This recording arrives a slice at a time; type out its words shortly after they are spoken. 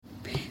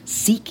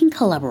Seeking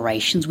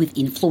collaborations with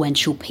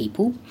influential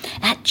people?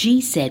 At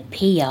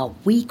GZPR,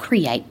 we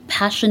create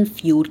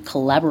passion-fueled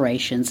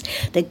collaborations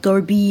that go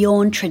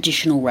beyond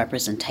traditional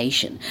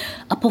representation.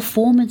 A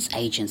performance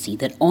agency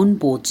that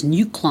onboards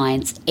new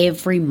clients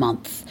every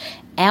month.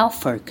 Our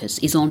focus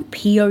is on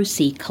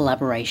POC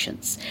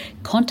collaborations.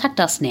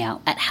 Contact us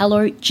now at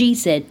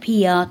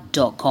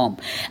hellogzpr.com,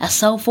 a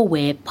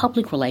self-aware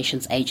public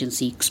relations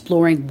agency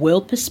exploring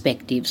world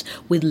perspectives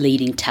with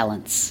leading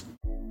talents.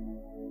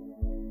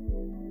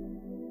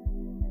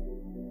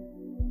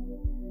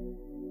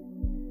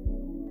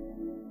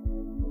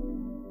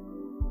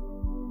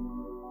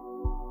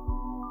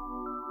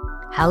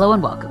 Hello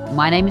and welcome.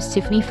 My name is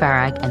Tiffany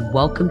Farag and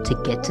welcome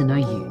to Get to Know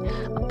You,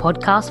 a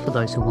podcast for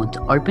those who want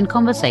to open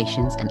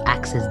conversations and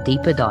access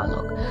deeper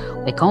dialogue,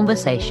 where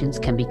conversations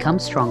can become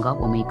stronger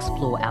when we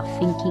explore our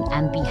thinking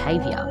and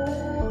behavior.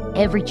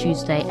 Every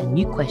Tuesday, a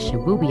new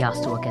question will be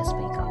asked to a guest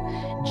speaker.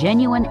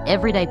 Genuine,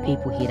 everyday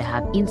people here to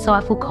have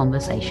insightful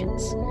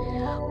conversations.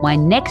 My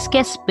next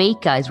guest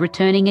speaker is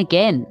returning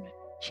again.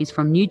 She's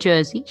from New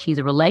Jersey. She's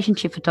a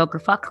relationship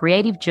photographer,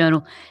 creative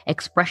journal,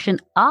 expression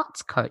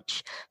arts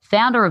coach,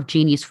 founder of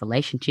Genius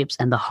Relationships,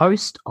 and the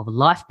host of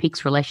Life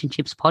Picks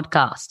Relationships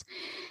podcast.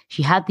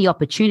 She had the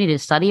opportunity to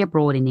study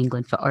abroad in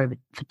England for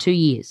 2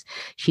 years.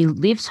 She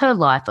lives her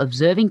life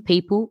observing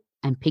people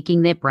and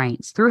picking their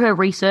brains. Through her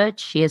research,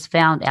 she has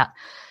found out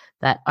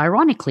that,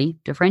 ironically,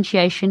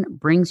 differentiation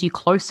brings you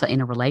closer in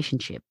a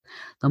relationship.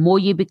 The more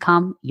you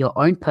become your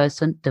own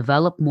person,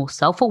 develop more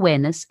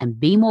self-awareness, and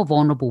be more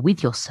vulnerable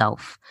with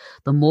yourself,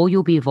 the more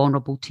you'll be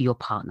vulnerable to your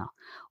partner.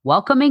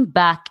 Welcoming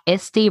back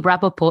ST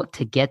Rappaport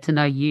to Get to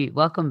Know You.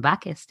 Welcome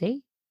back,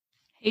 ST.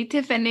 Hey,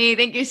 Tiffany.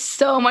 Thank you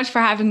so much for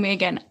having me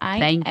again.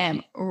 I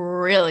am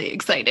really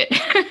excited.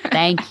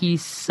 Thank you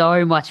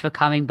so much for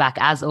coming back.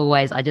 As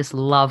always, I just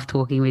love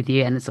talking with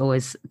you, and it's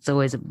always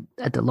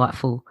a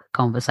delightful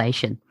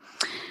conversation.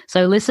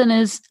 So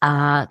listeners,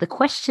 the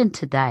question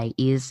today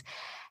is,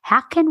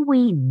 how can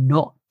we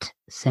not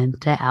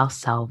center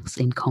ourselves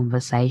in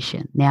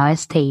conversation? Now,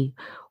 ST,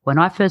 when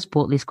I first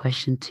brought this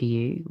question to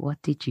you,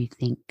 what did you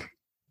think?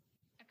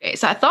 Okay,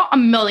 so I thought a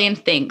million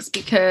things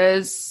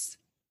because,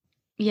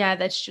 yeah,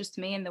 that's just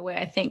me and the way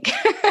I think.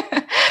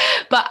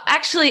 But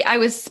actually, I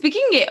was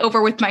speaking it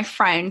over with my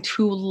friend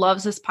who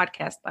loves this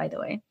podcast, by the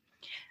way.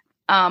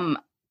 And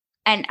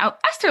I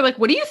asked her,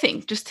 what do you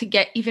think? Just to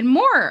get even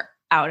more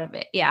out of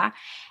it. Yeah.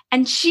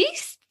 And she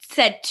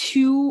said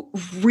two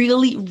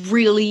really,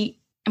 really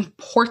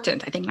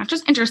important, I think, not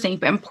just interesting,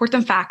 but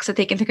important facts to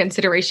take into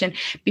consideration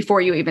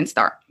before you even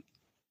start.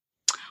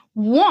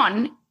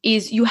 One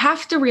is you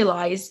have to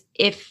realize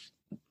if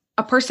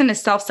a person is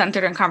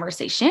self-centered in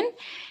conversation,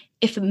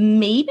 if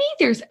maybe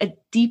there's a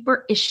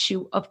deeper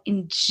issue of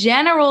in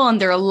general in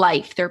their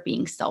life, they're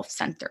being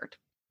self-centered.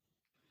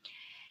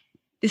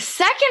 The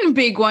second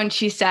big one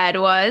she said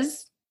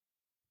was,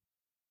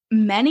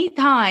 many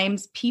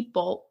times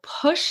people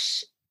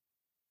push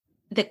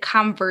the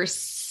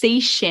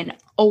conversation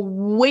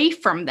away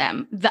from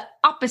them, the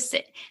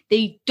opposite.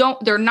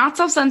 They're not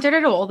self-centered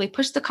at all. They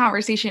push the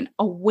conversation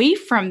away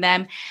from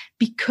them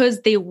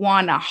because they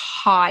want to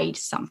hide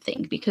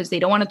something, because they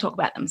don't want to talk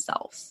about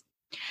themselves.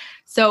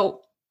 So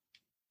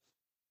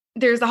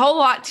there's a whole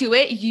lot to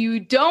it.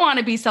 You don't want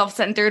to be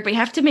self-centered, but you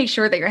have to make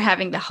sure that you're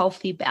having the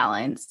healthy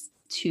balance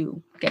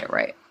to get it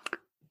right.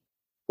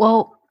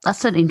 Well,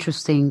 that's an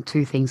interesting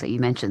two things that you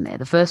mentioned there.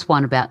 The first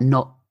one about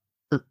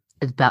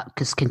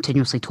just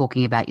continuously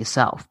talking about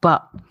yourself,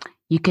 but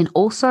you can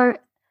also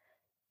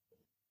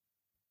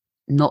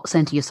not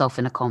center yourself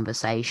in a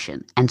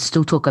conversation and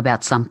still talk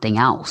about something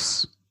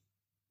else.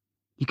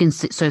 You can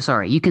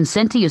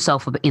center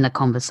yourself in a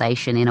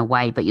conversation in a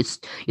way, but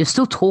you're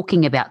still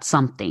talking about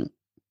something,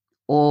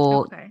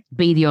 or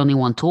be the only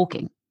one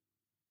talking.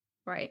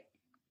 Right.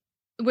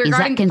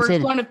 Regarding the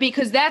first one,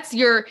 because that's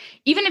even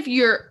if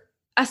you're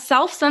a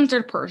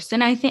self-centered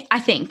person, I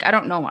think, I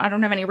don't know, I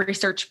don't have any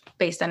research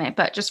based on it,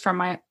 but just from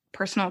my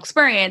personal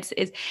experience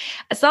is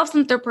a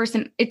self-centered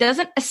person, it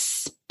doesn't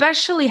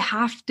especially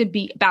have to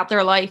be about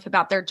their life,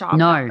 about their job,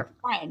 about their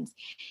friends.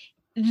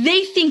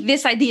 They think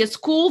this idea is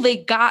cool. They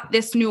got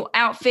this new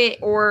outfit,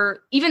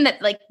 or even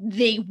that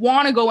they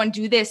want to go and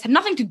do this, have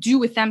nothing to do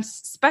with them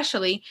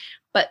especially,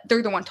 but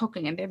they're the one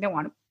talking and they're the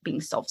one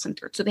being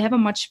self-centered. So they have a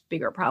much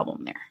bigger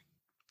problem there.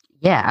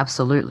 Yeah,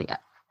 absolutely.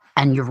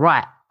 And you're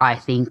right. I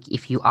think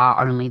if you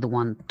are only the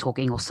one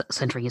talking or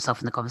centering yourself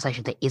in the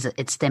conversation,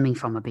 it's stemming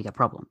from a bigger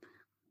problem.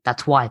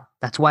 That's why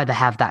they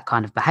have that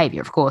kind of behavior,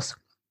 of course.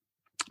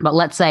 But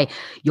let's say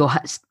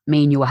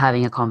me and you are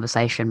having a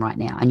conversation right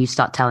now, and you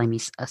start telling me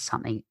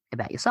something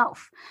about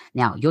yourself.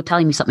 Now, you're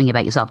telling me something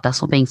about yourself.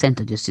 That's not being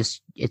centered.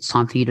 It's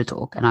time for you to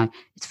talk, and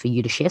it's for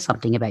you to share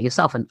something about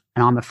yourself. And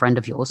I'm a friend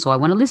of yours, so I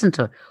want to listen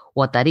to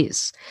what that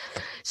is.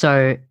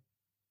 So.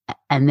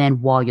 And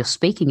then while you're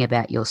speaking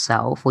about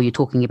yourself, or you're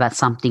talking about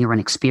something or an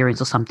experience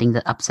or something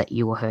that upset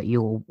you or hurt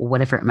you or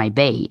whatever it may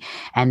be,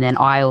 and then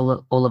I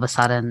all of a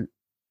sudden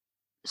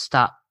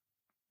start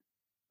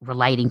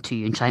relating to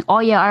you and saying, oh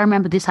yeah, I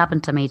remember this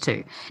happened to me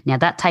too. Now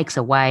that takes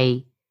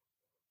away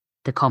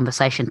the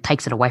conversation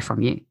takes it away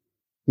from you.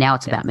 Now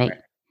it's about me. Right.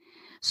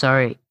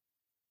 So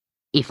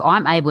if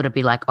I'm able to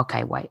be like,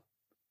 okay, wait,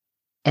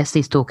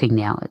 ST's talking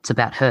now. It's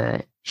about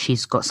her.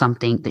 She's got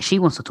something that she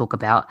wants to talk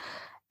about,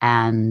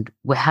 and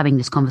we're having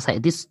this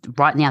conversation. This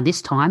right now,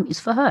 this time is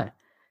for her.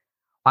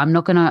 I'm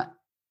not going to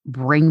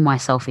bring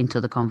myself into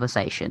the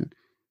conversation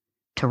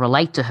to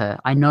relate to her.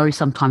 I know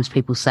sometimes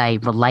people say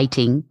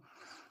relating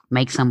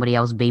makes somebody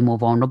else be more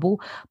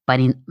vulnerable, but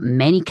in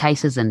many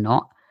cases and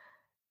not,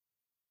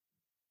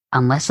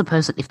 unless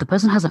if the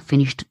person hasn't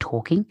finished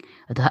talking,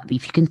 if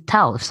you can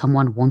tell if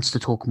someone wants to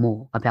talk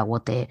more about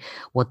what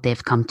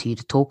they've come to you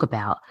to talk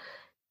about,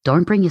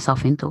 don't bring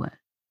yourself into it.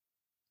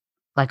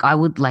 Like I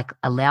would like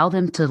allow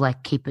them to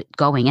like keep it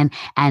going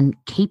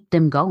and keep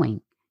them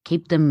going,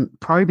 keep them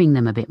probing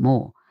them a bit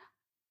more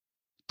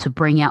to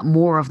bring out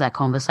more of that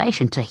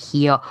conversation, to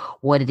hear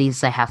what it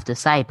is they have to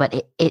say.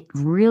 But it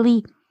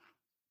really,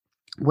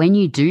 when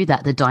you do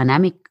that, the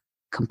dynamic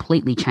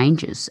completely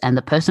changes and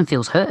the person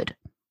feels heard.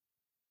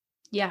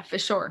 Yeah, for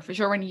sure. For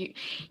sure. When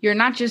you're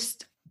not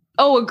just,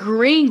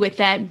 agreeing with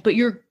that, but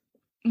you're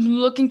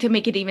looking to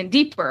make it even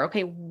deeper.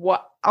 Okay,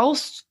 what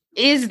else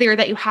is there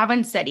that you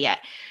haven't said yet?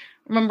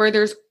 Remember,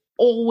 there's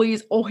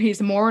always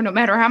more, no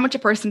matter how much a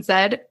person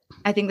said.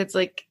 I think that's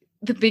like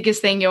the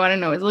biggest thing you want to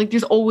know is like,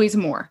 there's always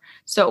more.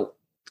 So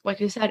like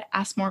you said,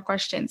 ask more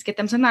questions, get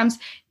them. Sometimes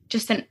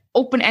just an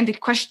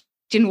open-ended question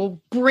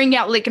will bring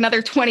out like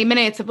another 20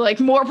 minutes of like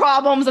more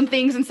problems and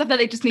things and stuff that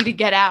they just need to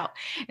get out.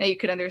 And you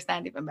could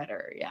understand even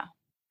better. Yeah.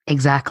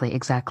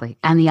 Exactly.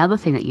 And the other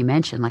thing that you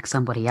mentioned, like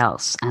somebody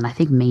else, and I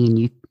think me and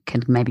you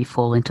can maybe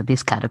fall into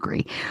this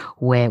category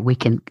where we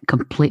can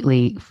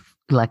completely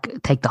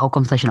like take the whole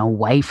conversation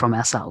away from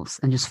ourselves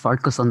and just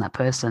focus on that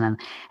person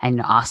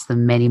and ask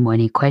them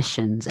many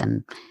questions.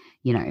 And,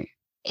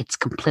 it's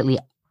completely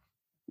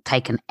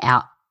taken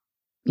out,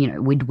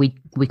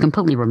 we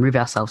completely remove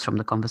ourselves from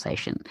the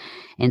conversation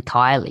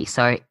entirely.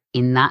 So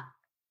in that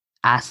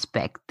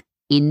aspect,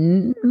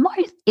 in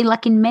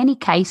many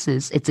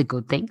cases, it's a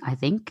good thing, I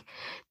think,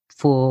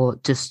 for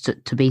just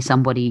to be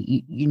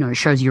somebody,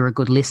 shows you're a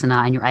good listener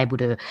and you're able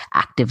to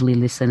actively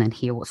listen and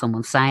hear what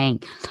someone's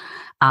saying.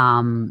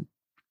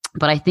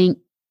 But I think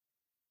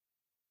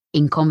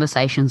in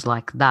conversations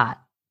like that,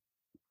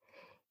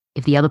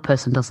 if the other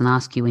person doesn't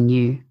ask you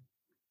anew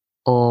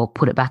or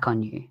put it back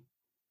on you,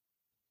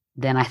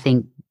 then I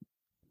think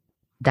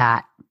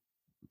that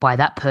by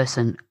that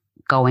person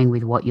going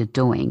with what you're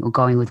doing or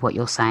going with what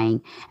you're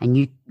saying and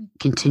you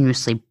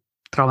continuously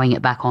throwing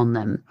it back on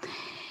them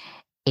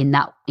in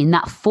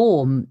that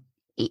form,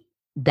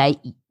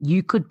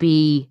 you could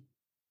be,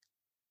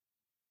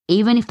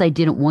 even if they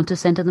didn't want to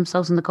center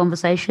themselves in the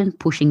conversation,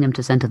 pushing them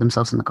to center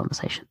themselves in the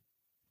conversation.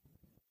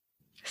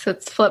 So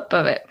it's flip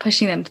of it,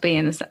 pushing them to be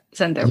in the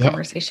center of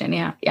conversation.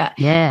 Yeah.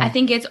 I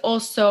think it's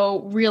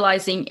also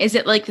realizing, is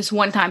it like this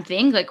one-time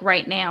thing? Like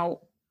right now,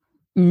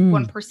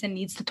 one person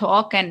needs to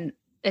talk and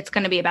it's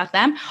going to be about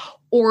them?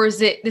 Or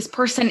is it this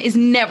person is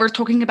never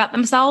talking about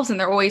themselves and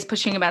they're always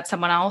pushing about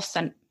someone else?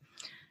 And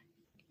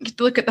you have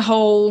to look at the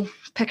whole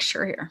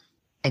picture here.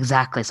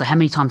 Exactly. So how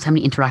many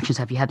interactions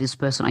have you had with this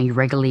person? Are you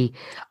regularly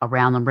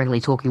around them,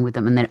 regularly talking with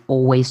them, and then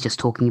always just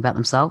talking about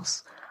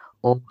themselves?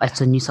 Or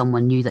it's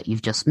someone new that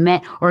you've just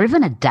met, or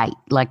even a date.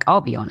 Like,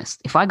 I'll be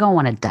honest, if I go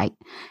on a date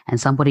and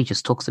somebody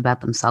just talks about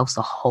themselves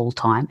the whole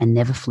time and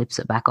never flips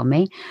it back on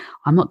me,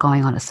 I'm not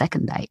going on a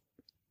second date.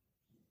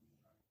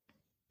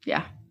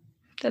 Yeah,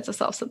 that's a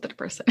self-centered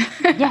person.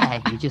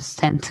 Yeah, you just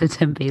tend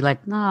to be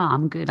like, no,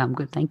 I'm good,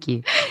 thank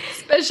you.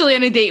 Especially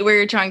on a date where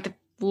you're trying to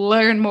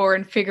learn more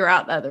and figure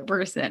out the other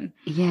person.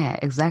 Yeah,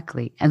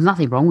 exactly. And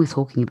nothing wrong with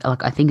talking about,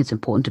 like, I think it's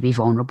important to be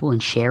vulnerable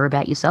and share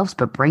about yourselves,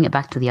 but bring it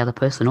back to the other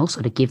person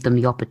also to give them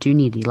the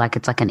opportunity. Like,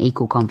 it's like an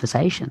equal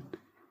conversation,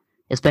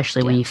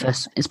 especially when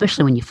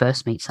you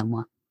first meet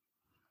someone.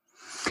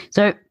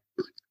 So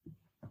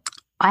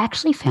I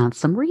actually found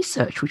some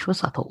research, which I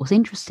thought was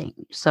interesting.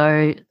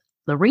 So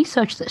the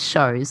research that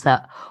shows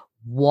that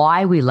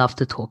why we love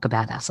to talk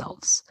about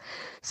ourselves.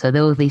 So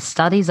there were these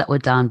studies that were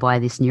done by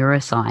this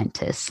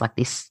neuroscientist,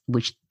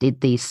 which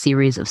did these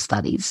series of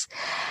studies,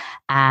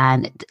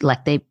 and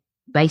like they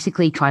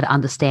basically try to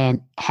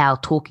understand how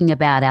talking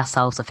about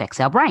ourselves affects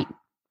our brain.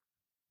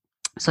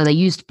 So they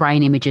used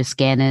brain images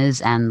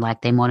scanners and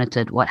like they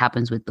monitored what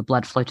happens with the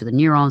blood flow to the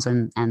neurons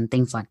and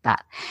things like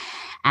that.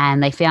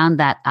 And they found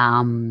that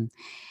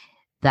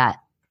that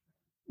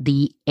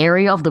the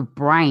area of the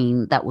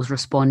brain that was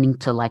responding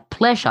to like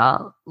pleasure,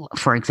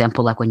 for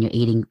example, like when you're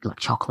eating like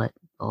chocolate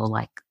or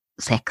like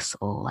sex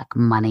or like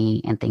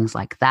money and things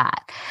like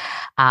that,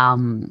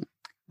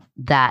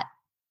 that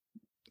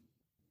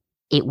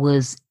it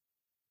was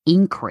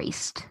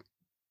increased,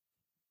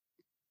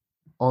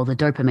 or the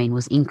dopamine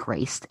was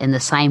increased in the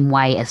same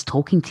way as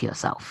talking to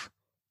yourself.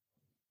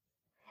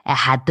 It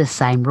had the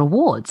same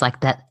rewards,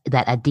 like that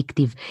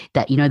addictive,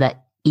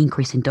 that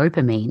increase in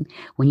dopamine.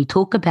 When you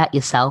talk about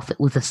yourself, it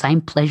was the same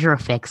pleasure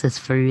effects as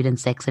food and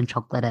sex and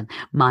chocolate and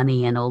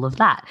money and all of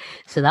that.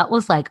 So that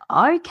was like,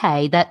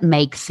 okay, that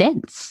makes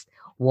sense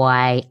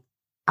why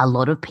a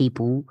lot of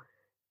people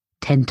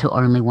tend to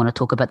only want to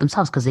talk about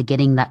themselves because they're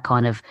getting that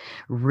kind of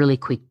really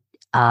quick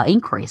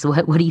increase.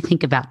 What do you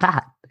think about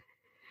that?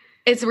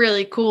 It's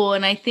really cool.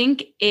 And I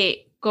think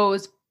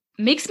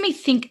makes me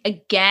think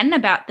again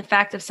about the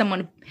fact of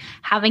someone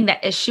having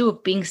that issue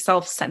of being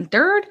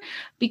self-centered,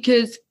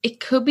 because it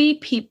could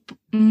be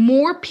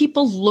more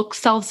people look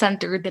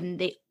self-centered than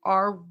they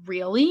are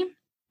really.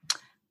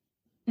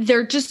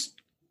 They're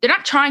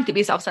not trying to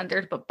be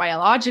self-centered, but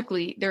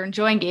biologically they're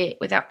enjoying it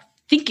without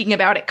thinking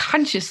about it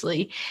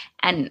consciously,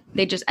 and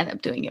they just end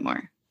up doing it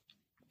more.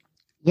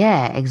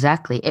 Yeah,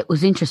 exactly. It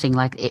was interesting.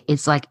 Like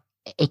it's like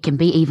it can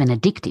be even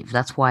addictive.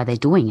 That's why they're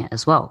doing it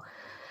as well.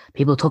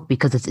 People talk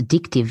because it's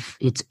addictive.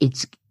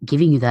 It's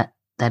giving you that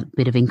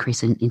bit of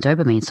increase in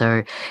dopamine.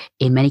 So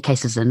in many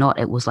cases they're not.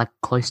 It was like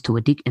close to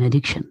an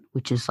addiction,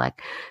 which is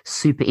like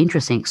super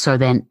interesting. So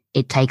then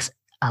it takes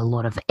a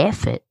lot of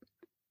effort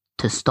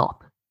to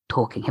stop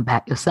talking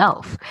about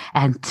yourself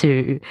and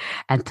to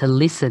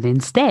listen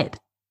instead.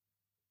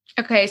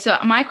 Okay, so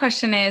my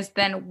question is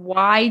then,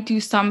 why do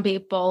some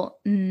people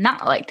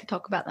not like to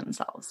talk about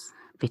themselves?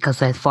 Because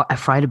they're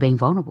afraid of being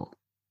vulnerable.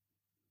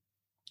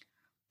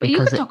 But you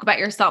could talk about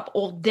yourself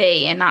all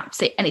day and not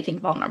say anything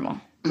vulnerable.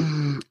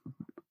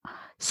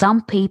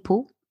 Some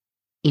people,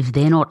 if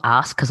they're not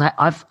asked, because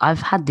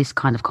I've had this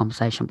kind of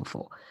conversation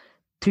before.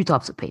 Two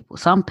types of people.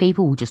 Some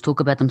people will just talk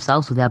about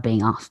themselves without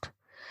being asked.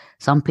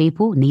 Some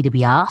people need to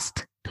be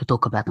asked to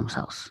talk about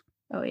themselves.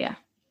 Oh, yeah.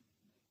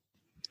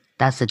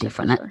 That's the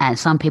difference. Sure. And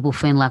some people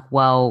feel like,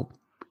 well,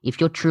 if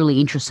you're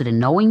truly interested in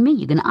knowing me,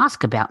 you're going to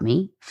ask about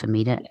me for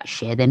me to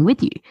share then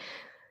with you.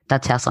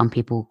 That's how some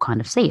people kind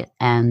of see it.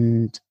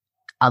 And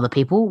other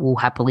people will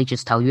happily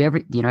just tell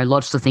you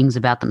lots of things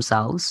about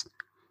themselves.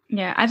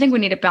 Yeah, I think we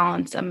need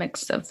a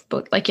mix of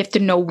both. Like you have to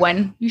know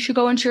when you should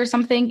go and share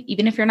something,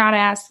 even if you're not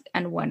asked,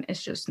 and when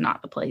it's just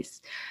not the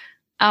place.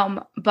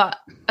 But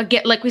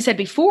again, like we said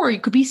before,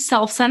 you could be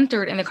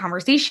self-centered in the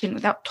conversation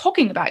without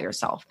talking about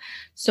yourself.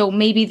 So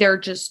maybe they're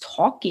just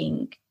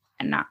talking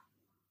and not.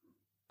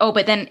 Oh,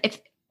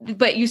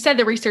 but you said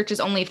the research is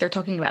only if they're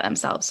talking about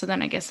themselves. So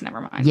then I guess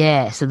never mind.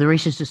 Yeah. So the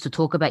research just to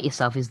talk about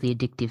yourself is the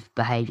addictive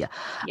behavior.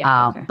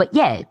 Yeah, okay. But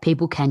yeah,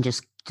 people can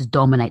just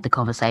dominate the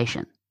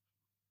conversation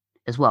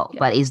as well. Yeah.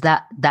 But is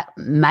that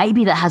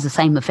maybe that has the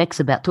same effects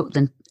about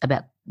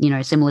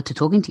similar to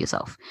talking to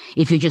yourself?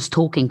 If you're just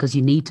talking because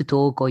you need to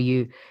talk or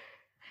you...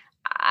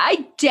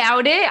 I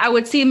doubt it. I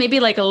would see maybe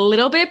like a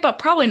little bit, but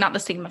probably not the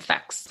same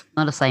effects.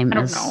 Not the same. I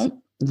don't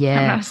know.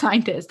 Yeah. I'm not a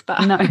scientist,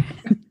 but... No.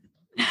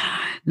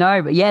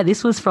 No, but yeah,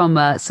 this was from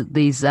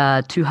these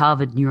two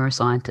Harvard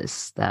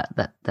neuroscientists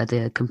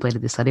that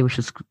completed this study, which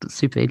was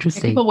super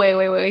interesting. People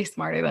way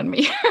smarter than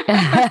me.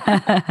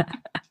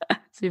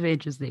 Super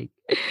interesting.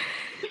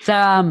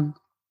 So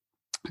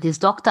this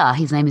doctor,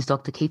 his name is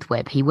Dr. Keith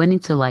Webb, he went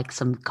into like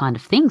some kind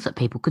of things that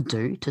people could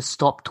do to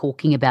stop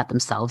talking about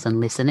themselves and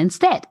listen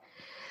instead.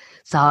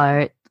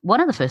 So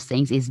one of the first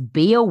things is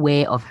be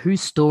aware of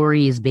whose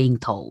story is being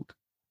told.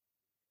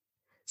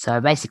 So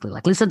basically,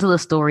 like, listen to the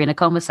story in a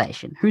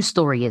conversation. Whose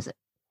story is it?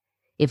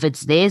 If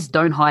it's theirs,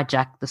 don't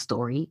hijack the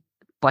story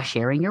by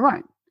sharing your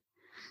own.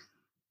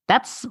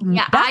 That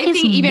is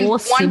even more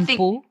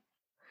simple.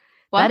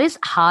 That is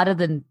harder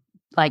than,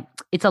 like,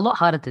 it's a lot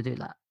harder to do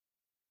that.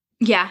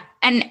 Yeah.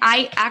 And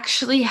I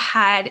actually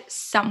had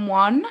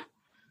someone,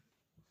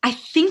 I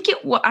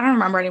don't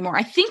remember anymore.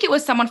 I think it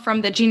was someone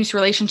from the Genius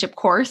Relationship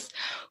course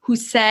who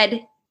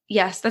said,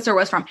 yes, that's where it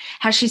was from.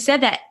 How she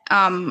said that,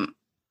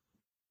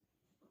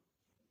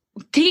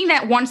 taking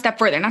that one step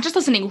further, not just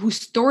listening whose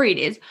story it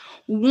is,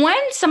 when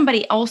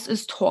somebody else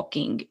is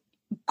talking,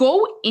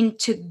 go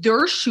into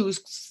their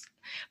shoes.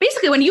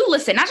 Basically, when you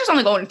listen, not just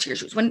only going into your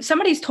shoes, when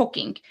somebody's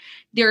talking,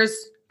 there's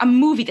a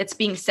movie that's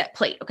being set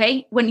played,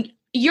 okay? When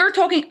you're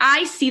talking,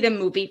 I see the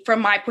movie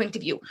from my point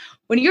of view.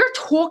 When you're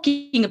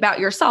talking about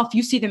yourself,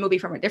 you see the movie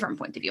from a different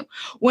point of view.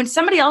 When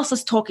somebody else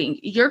is talking,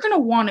 you're going to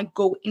want to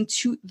go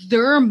into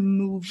their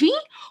movie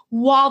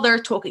while they're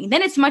talking.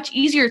 Then it's much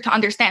easier to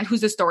understand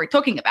who's the story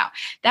talking about.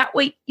 That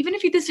way, even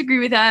if you disagree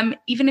with them,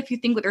 even if you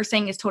think what they're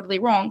saying is totally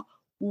wrong,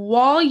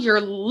 while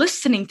you're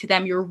listening to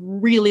them, you're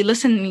really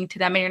listening to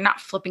them and you're not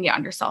flipping it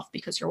on yourself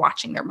because you're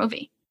watching their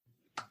movie.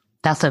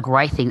 That's a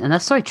great thing. And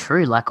that's so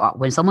true. Like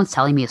when someone's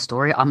telling me a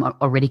story, I'm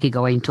already could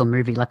go into a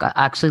movie. Like I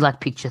actually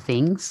like picture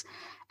things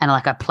and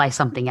like I play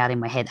something out in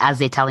my head as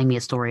they're telling me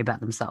a story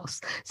about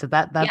themselves. So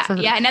that's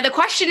yeah. Now the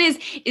question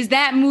is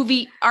that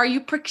movie, are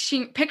you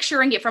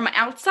picturing it from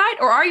outside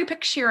or are you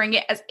picturing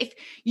it as if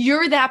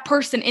you're that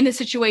person in the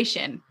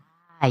situation?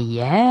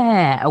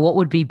 Yeah. What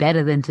would be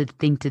better than to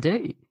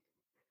do?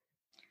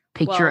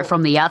 Picture it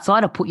from the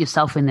outside or put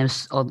yourself in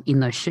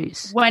those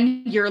shoes?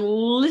 When you're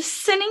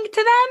listening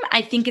to them,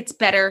 I think it's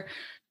better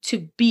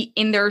to be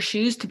in their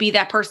shoes, to be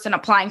that person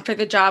applying for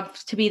the job,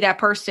 to be that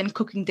person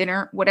cooking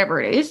dinner, whatever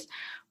it is.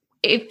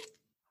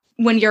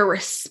 When you're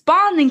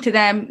responding to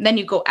them, then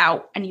you go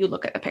out and you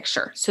look at the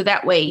picture. So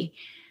that way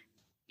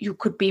you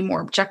could be more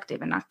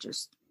objective and not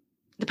just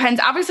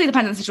obviously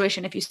depends on the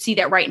situation. If you see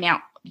that right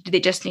now, do they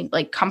just need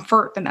like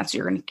comfort? Then that's,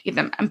 you're going to give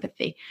them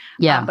empathy.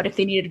 Yeah. But if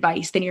they need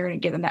advice, then you're going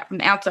to give them that from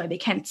the outside. They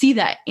can't see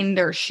that in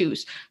their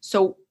shoes.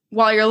 So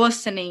while you're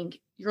listening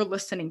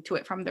to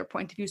it from their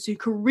point of view. So you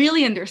can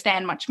really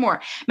understand much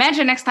more.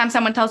 Imagine next time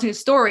someone tells you a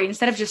story,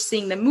 instead of just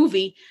seeing the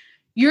movie,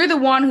 you're the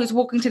one who's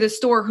walking to the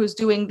store, who's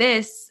doing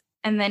this.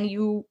 And then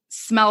you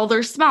smell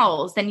their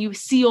smells, then you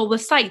see all the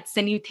sights,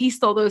 and you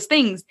taste all those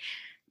things.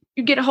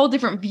 You get a whole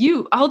different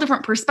view, a whole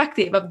different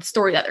perspective of the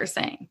story that they're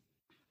saying.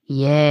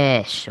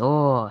 Yeah,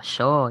 sure.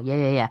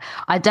 Yeah.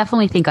 I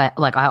definitely think I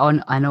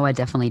know I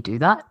definitely do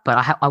that,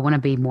 but I want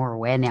to be more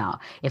aware now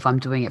if I'm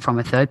doing it from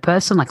a third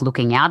person, like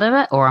looking out of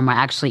it, or am I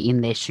actually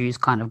in their shoes,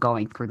 kind of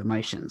going through the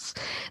motions?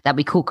 That'd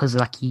be cool, because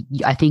like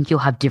I think you'll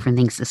have different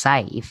things to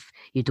say if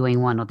you're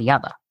doing one or the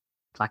other,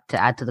 like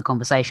to add to the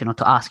conversation or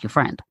to ask your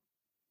friend.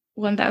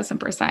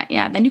 1000%.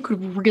 Yeah. Then you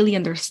could really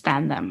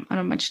understand them on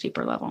a much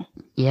deeper level.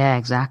 Yeah,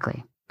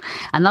 exactly.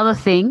 Another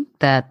thing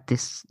that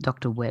this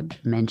Dr. Webb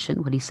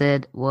mentioned, what he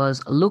said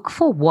was, look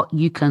for what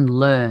you can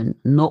learn,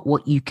 not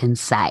what you can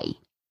say.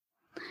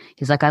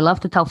 He's like, I love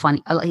to tell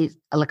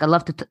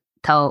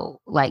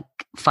tell like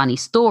funny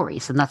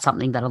stories. And that's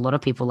something that a lot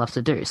of people love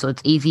to do. So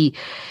it's easy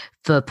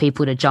for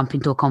people to jump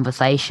into a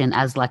conversation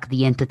as like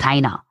the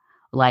entertainer.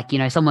 Like,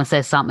 someone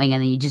says something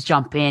and then you just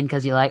jump in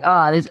because you're like,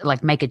 oh, this,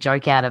 like, make a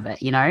joke out of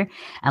it, and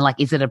like,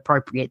 is it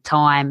appropriate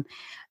time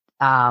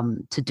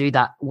to do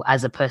that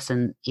as a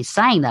person is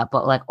saying that,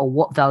 but like, or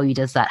what value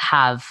does that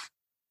have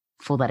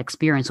for that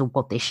experience or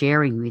what they're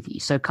sharing with you?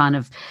 So kind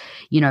of,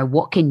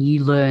 what can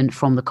you learn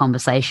from the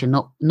conversation,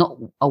 not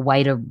a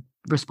way to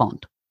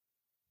respond.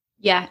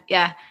 Yeah.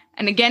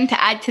 And again,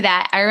 to add to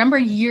that, I remember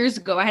years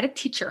ago, I had a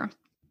teacher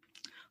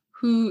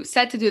who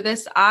said to do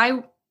this.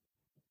 I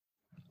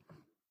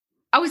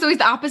was always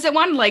the opposite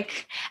one,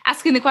 like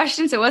asking the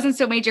questions. So it wasn't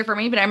so major for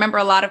me, but I remember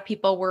a lot of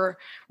people were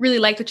really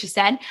liked what you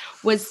said.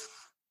 Was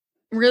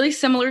really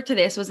similar to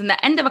this, was in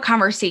the end of a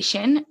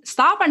conversation,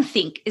 stop and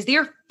think, is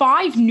there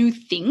 5 new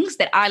things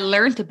that I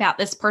learned about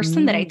this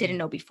person that I didn't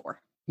know before?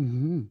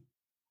 Mm-hmm.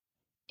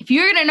 If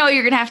you're going to know,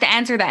 you're going to have to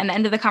answer that in the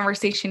end of the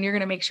conversation. You're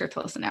going to make sure to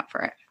listen out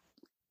for it.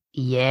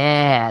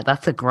 Yeah,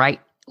 that's a great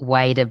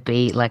way to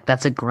be. Like,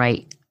 that's a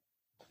great,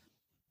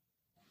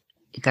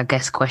 I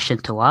guess, question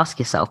to ask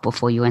yourself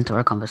before you enter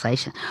a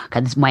conversation.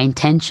 Okay, my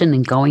intention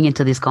in going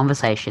into this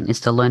conversation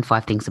is to learn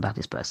 5 things about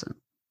this person.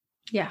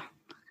 Yeah.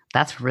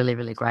 That's really,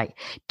 really great.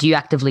 Do you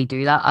actively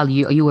do that? Are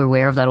you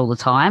aware of that all the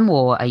time,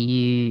 or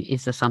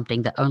is there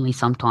something that only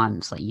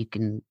sometimes like you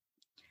can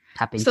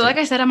tap into? So like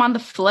I said, I'm on the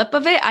flip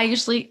of it. I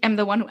usually am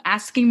the one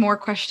asking more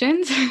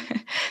questions,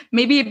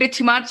 maybe a bit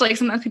too much. Like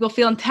sometimes people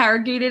feel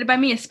interrogated by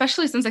me,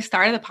 especially since I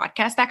started the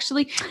podcast.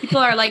 Actually, people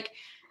are like,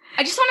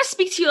 I just want to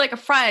speak to you like a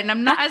friend.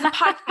 I'm not as a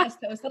podcast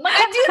host. I'm like,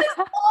 I do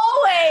this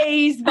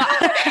always,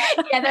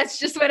 but yeah, that's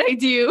just what I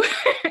do.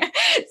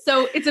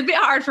 So it's a bit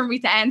hard for me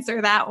to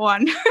answer that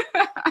one.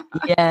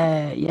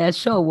 Yeah,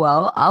 sure.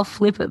 Well, I'll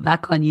flip it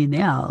back on you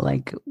now.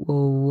 Like,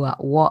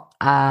 what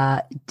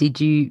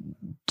do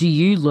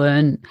you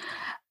learn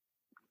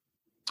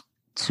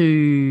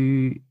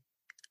to,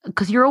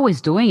 because you're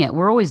always doing it.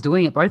 We're always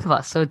doing it, both of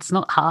us. So it's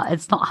not hard.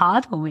 It's not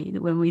hard for me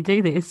when we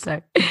do this.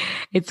 So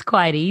it's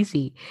quite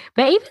easy.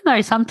 But even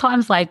though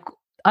sometimes, like,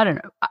 I don't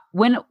know,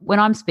 when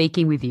I'm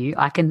speaking with you,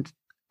 I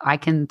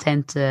can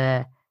tend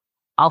to,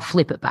 I'll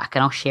flip it back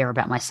and I'll share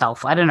about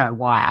myself. I don't know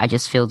why. I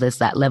just feel there's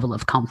that level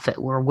of comfort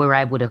where we're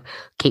able to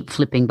keep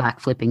flipping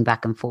back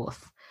and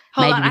forth.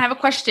 Hold on, I have a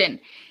question.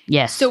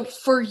 Yes. So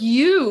for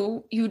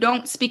you, you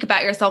don't speak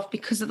about yourself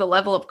because of the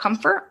level of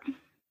comfort?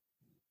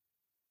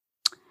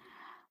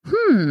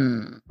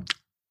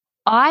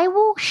 I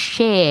will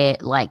share,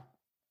 like,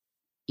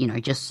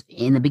 just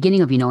in the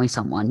beginning of you knowing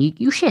someone,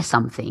 you share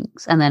some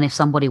things. And then if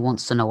somebody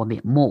wants to know a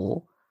bit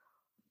more,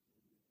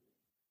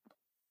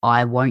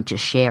 I won't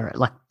just share it.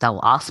 Like, they'll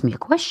ask me a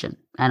question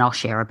and I'll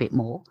share a bit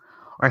more.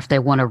 Or if they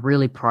want to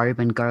really probe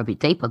and go a bit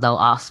deeper, they'll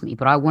ask me.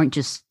 But I won't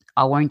just,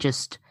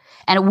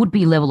 and it would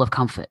be level of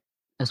comfort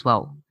as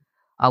well,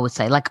 I would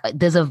say. Like,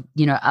 there's a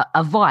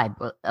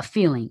vibe, a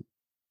feeling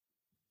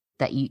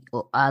that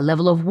a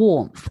level of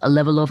warmth, a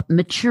level of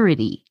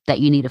maturity that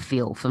you need to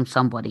feel from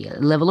somebody, a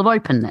level of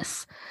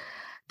openness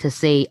to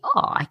see,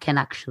 I can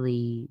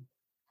actually,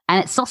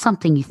 and it's not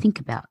something you think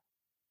about.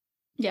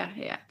 Yeah.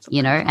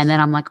 And then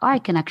I'm like, I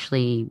can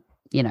actually,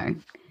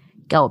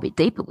 go a bit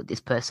deeper with this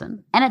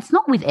person. And it's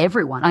not with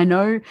everyone. I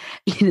know,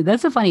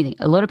 that's a funny thing.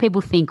 A lot of people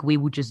think we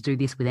would just do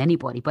this with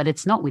anybody, but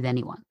it's not with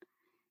anyone.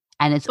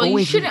 And it's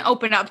always, you shouldn't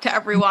open up to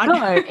everyone.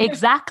 No,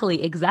 exactly.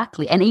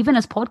 And even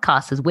as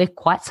podcasters, we're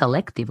quite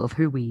selective of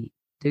who we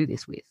do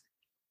this with.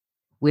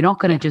 We're not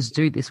going to just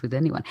do this with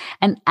anyone.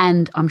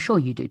 And I'm sure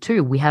you do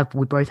too. We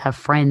both have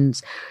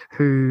friends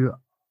who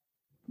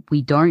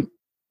we don't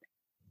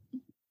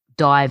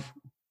dive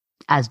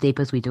as deep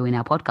as we do in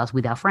our podcast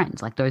with our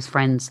friends. Like, those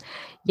friends,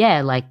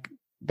 like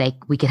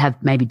we could have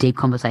maybe deep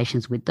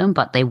conversations with them,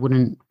 but they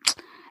wouldn't,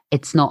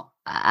 it's not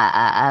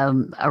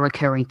a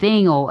recurring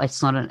thing, or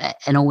it's not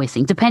an always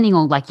thing, depending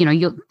on, like,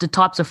 the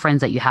types of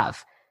friends that you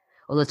have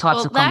or the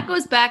types of that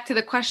goes back to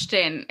the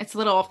question. It's a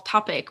little off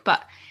topic,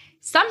 but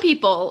some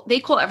people, they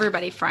call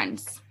everybody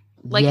friends.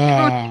 Like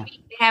they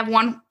have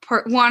one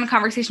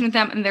conversation with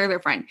them and they're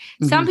their friend.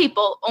 Some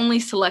people only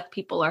select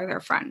people are their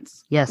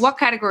friends. Yes. What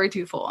category do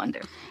you fall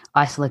under?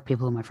 I select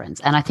people who are my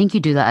friends. And I think you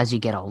do that as you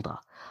get older.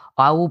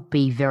 I will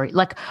be very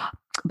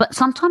but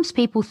sometimes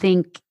people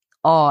think,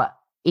 oh,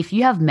 if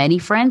you have many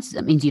friends,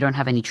 that means you don't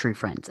have any true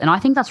friends. And I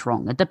think that's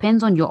wrong. It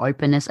depends on your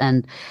openness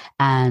and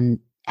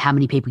how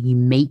many people you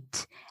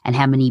meet and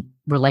how many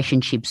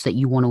relationships that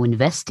you want to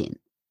invest in.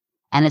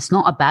 And it's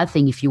not a bad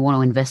thing if you want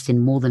to invest in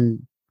more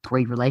than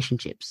 3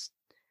 relationships.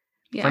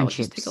 Yeah, friendships.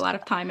 It would just take a lot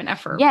of time and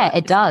effort. Yeah,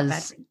 it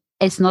does.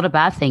 It's not a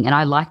bad thing. And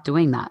I like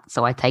doing that.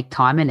 So I take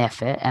time and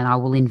effort and I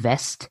will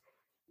invest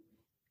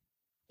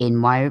in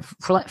my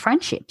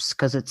friendships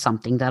because it's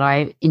something that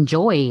I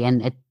enjoy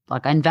and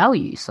I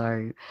value.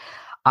 So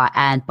but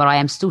I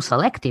am still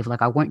selective.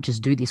 Like I won't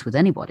just do this with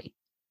anybody.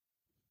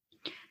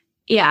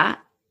 Yeah.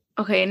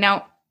 Okay.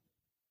 Now,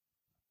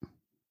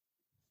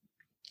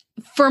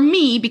 for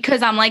me,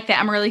 because I'm like that,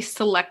 I'm really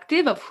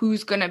selective of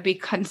who's going to be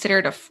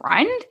considered a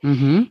friend.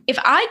 Mm-hmm. If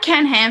I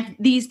can have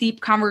these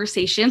deep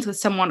conversations with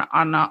someone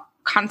on a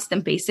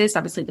constant basis,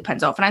 obviously it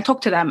depends often I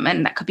talk to them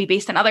and that could be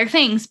based on other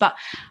things, but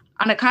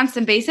on a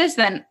constant basis,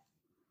 then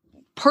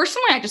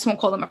personally, I just won't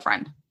call them a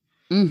friend.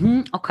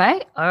 Mm-hmm. Okay.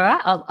 All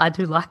right. I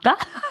do like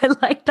that. I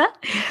like that.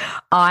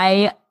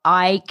 I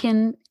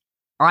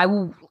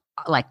will,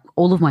 like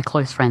all of my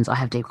close friends I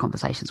have deep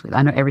conversations with.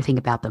 I know everything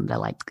about them. They're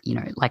like,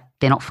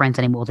 they're not friends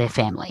anymore. They're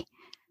family.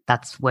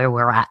 That's where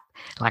we're at.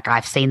 Like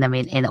I've seen them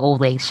in all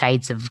their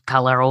shades of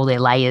color, all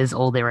their layers,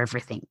 all their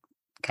everything.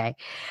 Okay.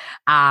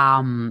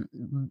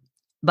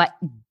 But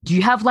do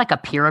you have like a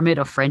pyramid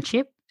of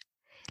friendship?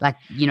 Like,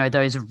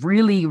 those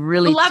really,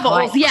 really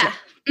levels. Yeah.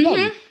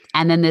 Mm-hmm.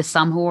 And then there's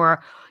some who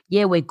are,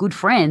 we're good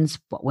friends,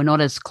 but we're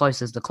not as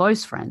close as the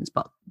close friends,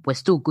 but we're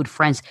still good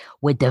friends.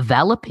 We're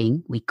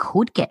developing. We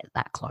could get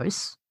that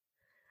close,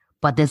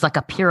 but there's like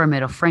a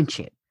pyramid of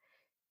friendship.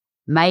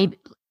 Maybe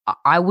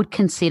I would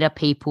consider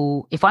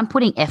people, if I'm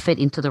putting effort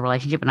into the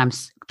relationship and I'm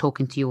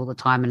talking to you all the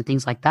time and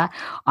things like that,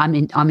 I'm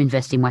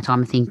investing my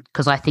time and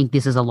because I think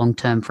this is a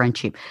long-term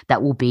friendship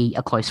that will be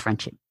a close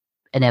friendship.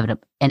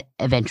 Inevitable and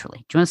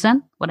eventually. Do you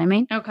understand what I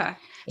mean? Okay.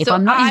 If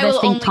I'm not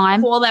investing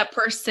time, call that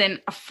person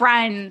a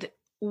friend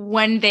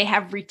when they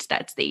have reached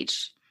that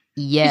stage.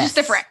 Yes. It's just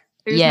different.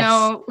 There's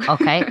no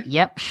Okay.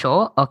 Yep.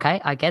 Sure.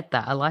 Okay. I get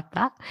that. I like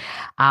that.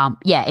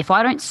 If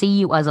I don't see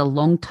you as a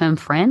long-term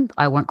friend,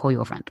 I won't call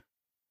you a friend.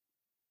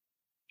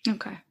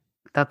 Okay.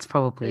 That's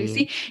probably. You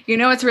see,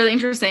 it's really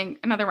interesting.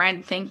 Another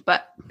random thing,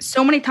 but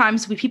so many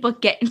times when people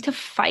get into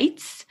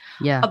fights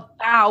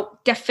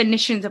about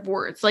definitions of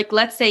words, like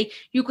let's say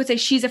you could say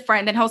she's a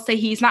friend and he'll say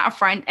he's not a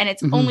friend. And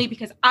it's only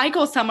because I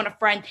call someone a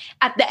friend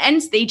at the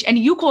end stage and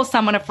you call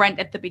someone a friend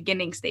at the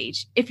beginning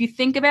stage. If you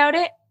think about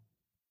it,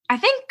 I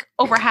think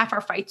over half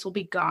our fights will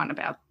be gone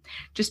about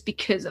just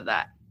because of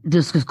that.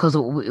 Just because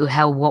of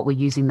what we're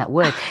using that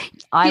word.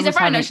 He's a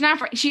friend. No, she's not a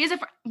friend. She is a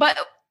friend. But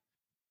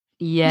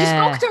yeah,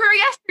 you spoke to her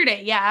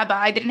yesterday. Yeah, but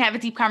I didn't have a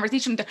deep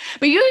conversation with her.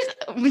 But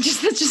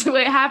that's just the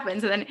way it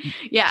happens. And then,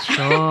 yeah.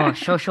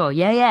 Sure.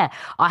 Yeah.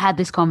 I had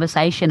this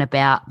conversation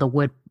about the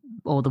word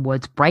or the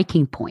words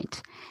breaking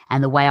point,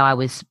 and the way I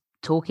was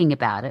talking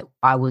about it,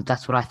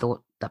 that's what I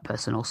thought that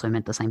person also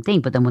meant the same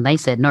thing. But then when they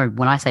said, no,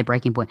 when I say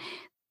breaking point,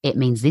 it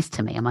means this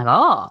to me. I'm like,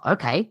 oh,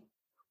 okay.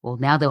 Well,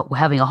 now we're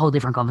having a whole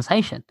different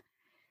conversation.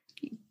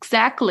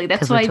 Exactly.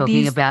 That's why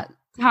these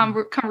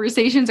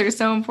conversations are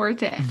so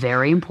important.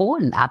 Very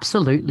important.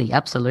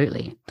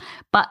 Absolutely.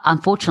 But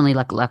unfortunately,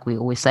 like we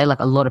always say, like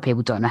a lot of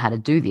people don't know how to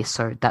do this.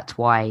 So that's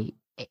why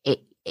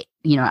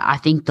I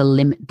think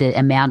the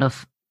amount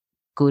of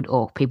good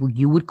or people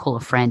you would call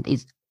a friend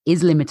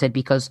is limited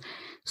because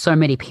so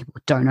many people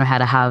don't know how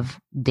to have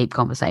deep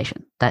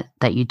conversation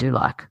that you do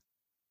like.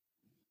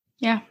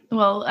 Yeah,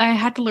 well, I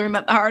had to learn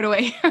that the hard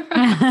way.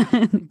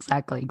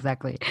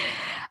 Exactly.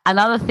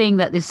 Another thing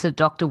that this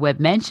Dr. Webb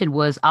mentioned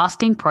was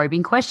asking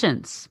probing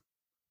questions.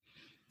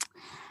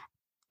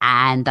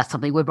 And that's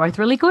something we're both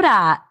really good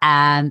at.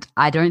 And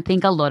I don't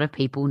think a lot of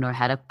people know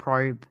how to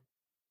probe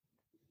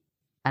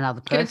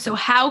another person. Good. So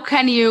how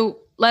can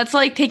let's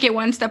take it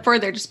one step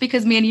further, just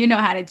because me and you know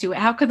how to do it.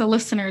 How could the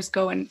listeners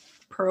go and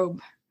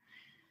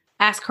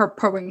ask her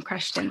probing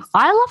questions?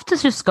 I love to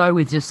just go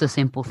with just the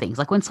simple things.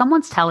 Like when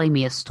someone's telling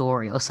me a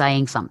story or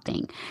saying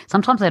something,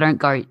 sometimes they don't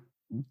go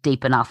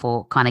deep enough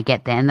or kind of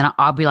get there. And then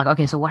I'll be like,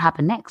 okay, so what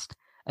happened next?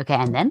 Okay,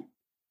 and then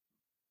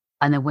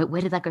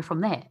where did that go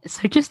from there?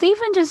 So just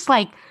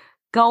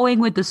going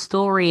with the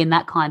story in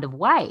that kind of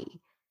way.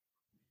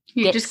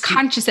 You're just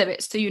conscious of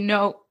it. So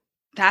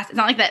it's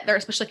not like that they're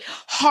especially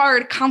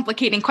hard,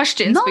 complicating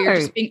questions, but you're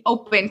just being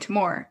open to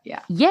more.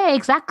 Yeah. Yeah,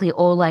 exactly.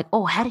 Or like,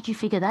 oh, how did you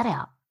figure that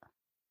out?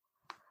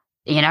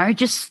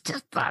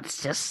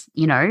 That's just,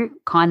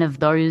 kind of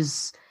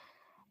those.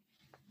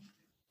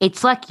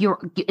 It's like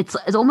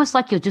it's almost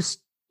like you're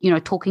just,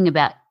 talking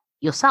about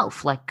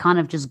yourself, like kind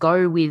of just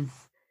go with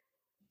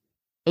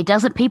It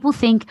doesn't, people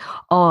think,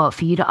 oh,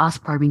 for you to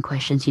ask probing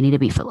questions, you need to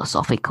be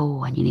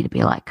philosophical and you need to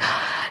be like,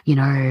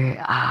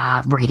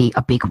 reading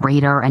a big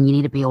reader and you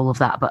need to be all of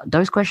that. But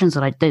those questions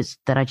that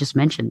I just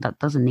mentioned, that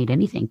doesn't need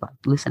anything but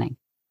listening.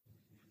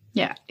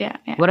 Yeah.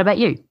 What about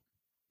you?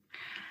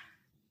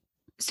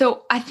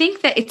 So I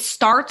think that it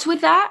starts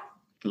with that,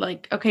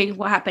 like, okay,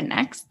 what happened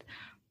next?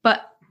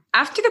 But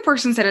after the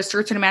person said a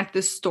certain amount of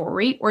the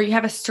story, or you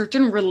have a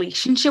certain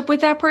relationship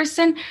with that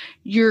person,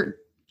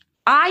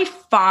 I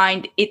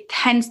find it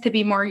tends to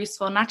be more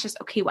useful, not just,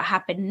 okay, what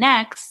happened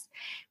next,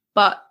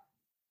 but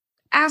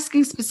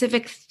asking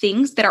specific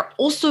things that are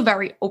also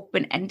very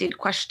open-ended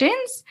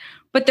questions,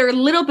 but they're a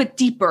little bit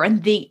deeper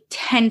and they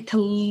tend to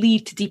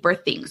lead to deeper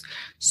things.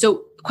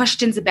 So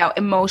questions about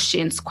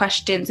emotions,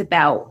 questions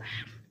about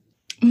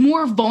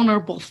more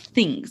vulnerable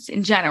things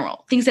in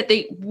general, things that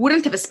they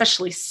wouldn't have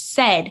especially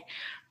said,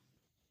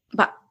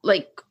 but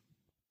like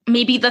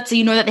maybe let's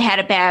say, that they had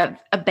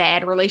a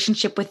bad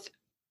relationship with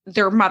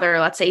their mother,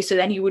 let's say. So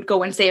then you would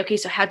go and say, okay,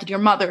 so how did your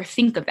mother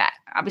think of that?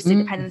 Obviously,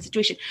 depending on the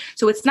situation.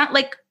 So it's not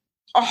like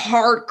a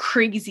hard,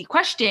 crazy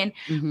question,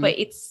 but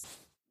it's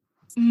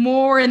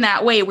more in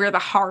that way where the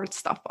hard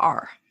stuff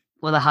are.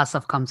 Well, the hard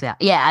stuff comes out.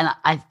 Yeah, and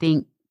I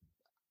think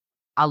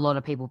a lot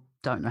of people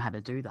don't know how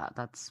to do that.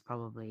 That's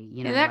probably,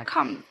 it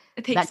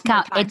takes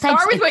more time.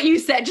 Start with what you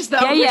said just though.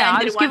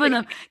 I was giving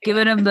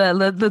them the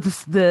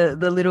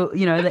little,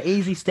 the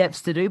easy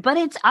steps to do. But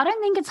I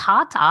don't think it's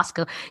hard to ask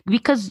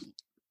because,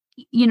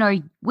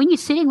 when you're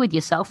sitting with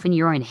yourself in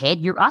your own head,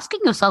 you're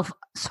asking yourself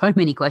so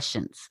many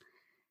questions.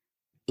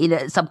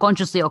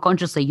 Subconsciously or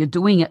consciously, you're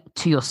doing it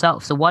to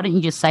yourself. So why don't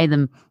you just say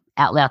them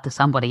out loud to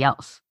somebody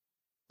else?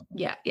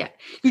 Yeah.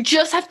 You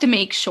just have to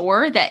make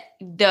sure that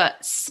the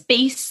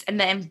space and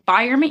the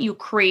environment you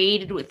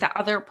created with the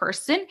other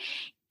person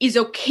is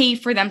okay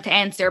for them to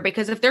answer.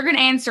 Because if they're going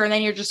to answer and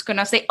then you're just going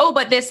to say, oh,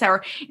 but this,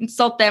 or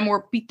insult them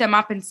or beat them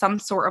up in some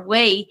sort of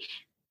way,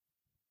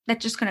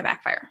 that's just going to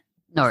backfire.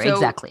 No,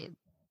 exactly.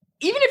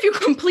 Even if you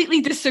completely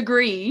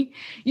disagree,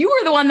 you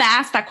were the one that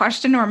asked that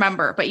question,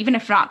 remember. But even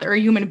if not, they're a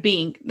human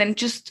being, then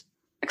just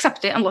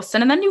accept it and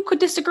listen. And then you could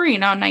disagree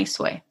in a nice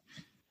way.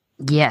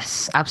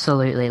 Yes,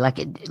 absolutely. Like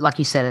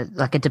you said,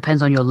 it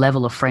depends on your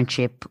level of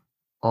friendship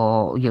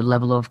or your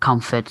level of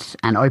comfort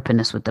and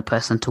openness with the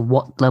person to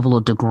what level or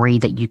degree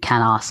that you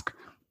can ask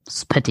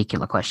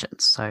particular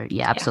questions. So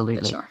yeah,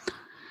 absolutely. Yeah, sure.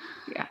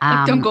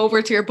 Yeah. Don't go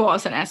over to your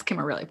boss and ask him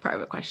a really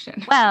private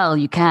question. Well,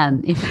 you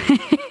can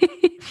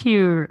if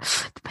you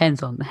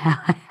depends on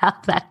how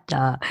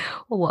that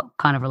or what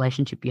kind of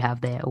relationship you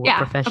have there or what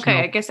professional. Okay,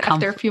 I guess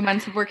after a few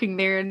months of working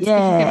there and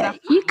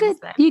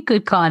you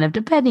could kind of,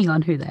 depending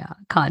on who they are,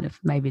 kind of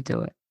maybe do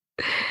it.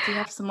 Do you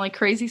have some like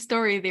crazy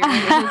story there?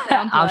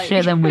 I'll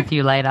share them with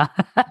you later.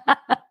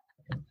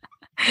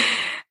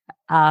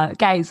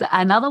 Okay, so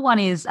another one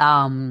is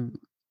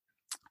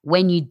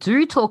when you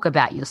do talk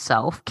about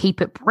yourself,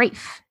 keep it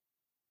brief.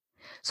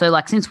 So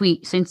like since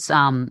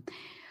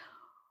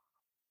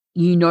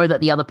you know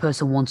that the other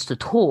person wants to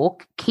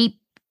talk, keep,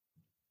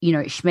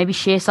 maybe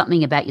share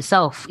something about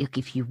yourself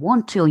if you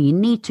want to or you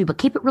need to, but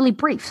keep it really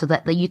brief so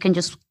that you can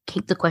just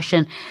keep the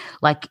question,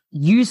 like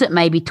use it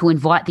maybe to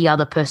invite the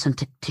other person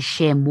to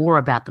share more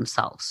about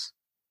themselves.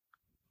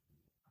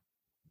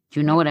 Do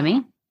you know what I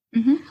mean?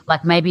 Mm-hmm.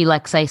 Like maybe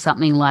say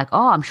something like,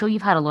 oh, I'm sure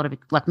you've had a lot of,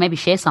 like maybe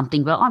share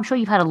something, but I'm sure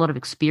you've had a lot of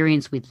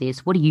experience with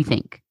this. What do you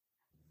think?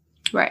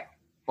 Right.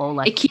 Or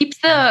like, it keeps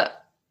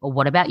or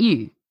what about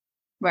you?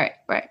 Right.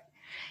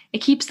 It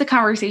keeps the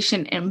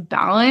conversation in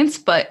balance,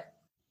 but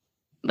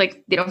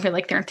like they don't feel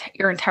like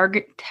you're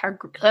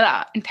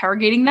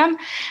interrogating them,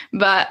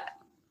 but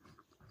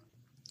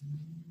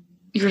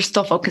you're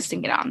still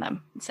focusing it on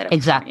them instead of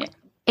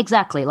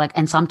Exactly. Like,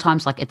 and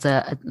sometimes like it's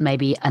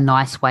maybe a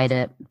nice way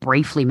to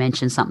briefly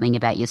mention something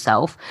about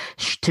yourself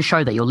to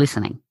show that you're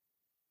listening,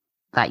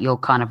 that you're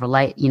kind of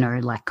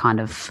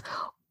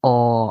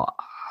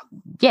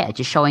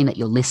just showing that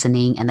you're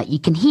listening and that you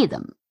can hear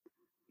them.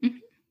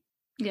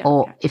 Yeah,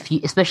 or if you,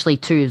 especially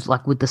too,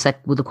 like with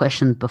the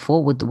question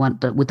before, with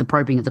the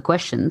probing of the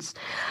questions,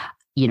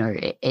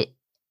 it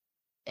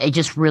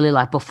just really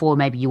like before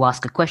maybe you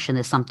ask a question,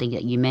 there's something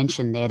that you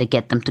mentioned there to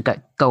get them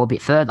to go a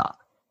bit further.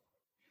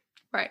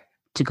 Right.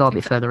 To go a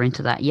bit further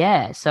into that.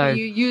 Yeah. So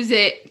you use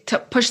it to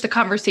push the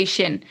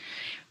conversation.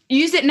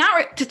 Use it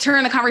not to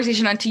turn the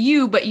conversation onto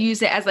you, but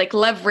use it as like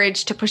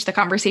leverage to push the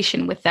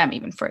conversation with them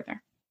even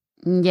further.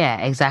 Yeah,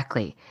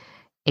 exactly.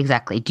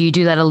 Do you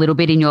do that a little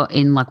bit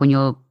in when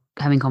you're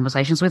having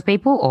conversations with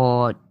people,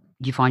 or do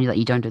you find that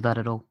you don't do that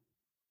at all?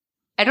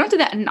 I don't do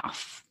that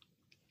enough.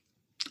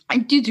 I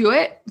do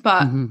it,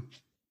 but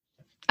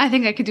I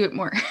think I could do it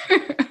more.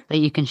 That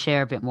you can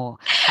share a bit more.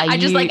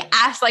 Just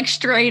ask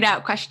straight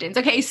out questions.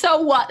 Okay, so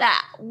what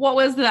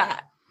was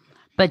that?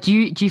 But do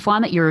you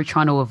find that you're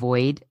trying to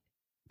avoid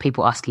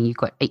people asking you?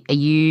 Are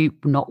you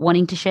not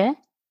wanting to share?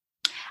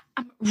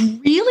 I'm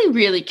really,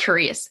 really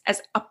curious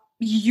as a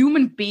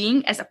human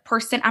being, as a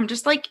person. I'm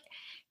just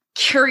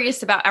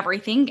curious about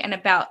everything and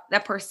about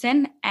that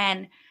person.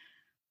 And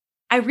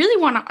I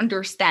really want to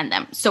understand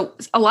them. So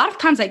a lot of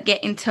times I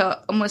get into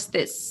almost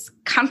this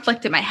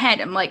conflict in my head.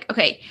 I'm like,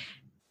 okay,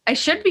 I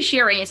should be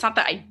sharing. It's not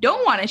that I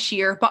don't want to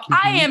share, but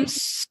I am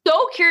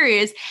so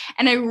curious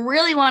and I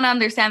really want to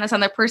understand this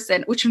other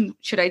person. Which one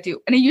should I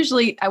do? And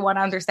I want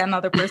to understand the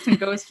other person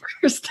goes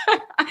first.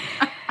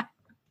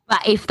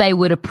 But if they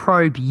were to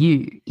probe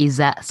you, is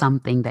that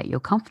something that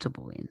you're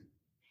comfortable in?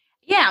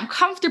 Yeah, I'm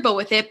comfortable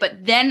with it,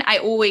 but then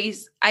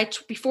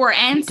before I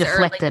answer,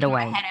 deflect it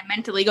away. In my head, I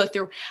mentally go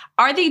through,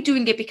 are they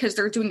doing it because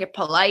they're doing it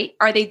polite?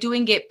 Are they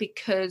doing it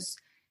because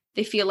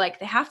they feel like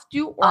they have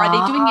to? Or are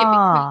they doing it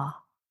because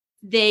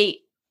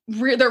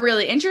they're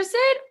really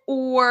interested?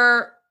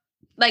 Or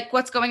like,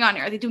 what's going on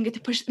here? Are they doing it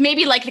to push?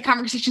 Maybe like the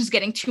conversation is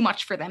getting too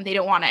much for them. They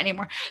don't want it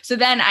anymore. So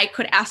then I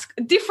could ask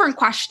a different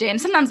question.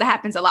 Sometimes that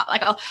happens a lot.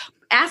 Like I'll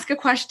ask a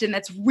question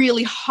that's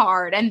really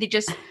hard and they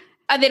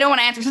don't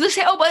want to answer. So they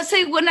say,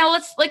 now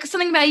let's like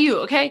something about you.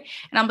 Okay.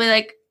 And I'll be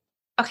like,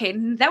 okay,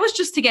 that was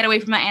just to get away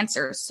from my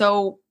answer.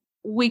 So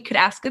we could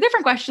ask a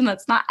different question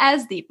that's not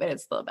as deep, but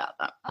it's still about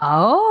them.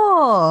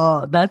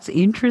 Oh, that's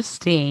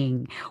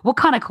interesting. What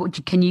kind of,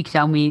 can you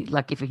tell me,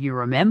 like, if you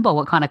remember,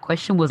 what kind of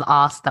question was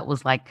asked that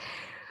was like,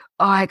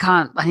 oh, I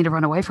need to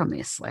run away from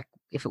this. Like,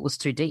 if it was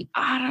too deep.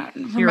 I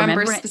don't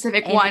remember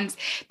specific ones.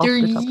 They're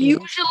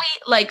usually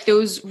like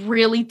those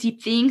really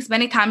deep things.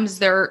 Many times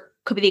they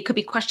could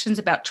be questions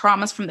about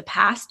traumas from the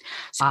past.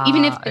 So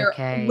even if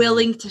they're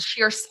willing to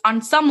share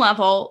on some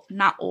level,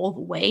 not all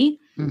the way,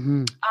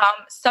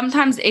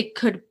 sometimes it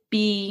could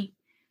be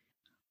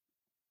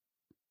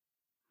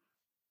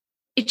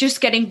it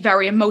just getting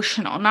very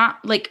emotional,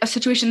 not like a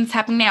situation that's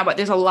happening now, but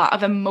there's a lot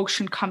of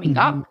emotion coming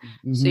up.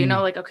 So,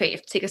 like, okay, you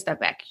have to take a step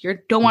back. You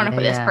don't want to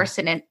put this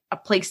person in a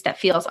place that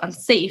feels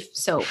unsafe.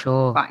 So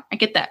fine, I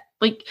get that.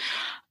 Like,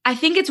 I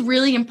think it's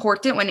really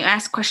important when you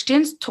ask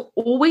questions to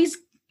always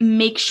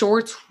make sure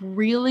it's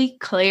really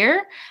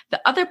clear the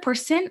other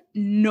person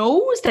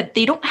knows that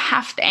they don't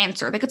have to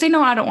answer. They could say,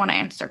 no, I don't want to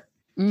answer.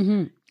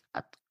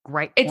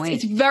 Great point.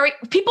 It's very,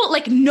 people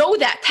like know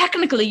that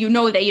technically you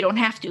know that you don't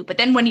have to, but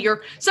then when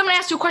someone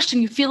asks you a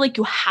question, you feel like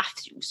you have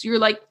to. So you're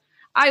like,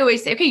 I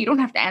always say, okay, you don't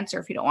have to answer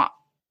if you don't want.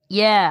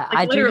 Yeah,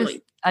 like,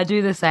 literally. I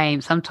do the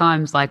same.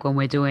 Sometimes like when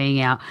we're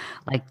doing our,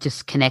 like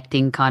just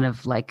connecting, kind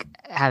of like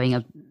having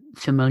a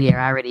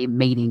familiarity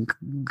meeting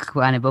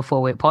kind of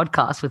before we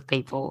podcast with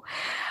people,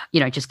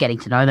 just getting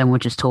to know them, we're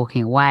just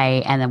talking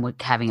away and then we're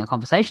having a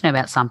conversation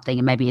about something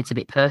and maybe it's a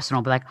bit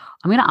personal, but like,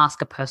 I'm going to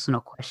ask a personal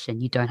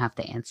question. You don't have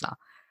to answer.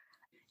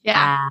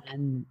 Yeah.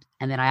 And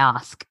then I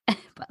ask,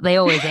 but they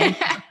always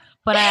answer.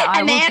 But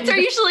I they answer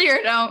usually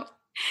or don't.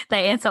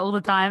 They answer all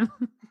the time.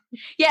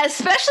 Yeah,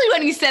 especially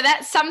when you say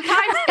that.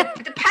 Sometimes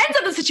it depends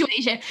on the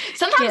situation.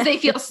 Sometimes they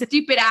feel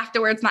stupid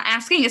afterwards not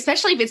asking,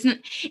 especially if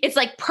it's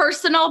like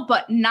personal,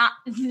 but not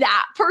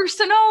that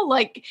personal.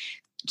 Like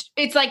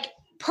it's like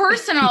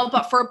personal,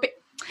 but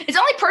it's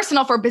only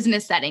personal for a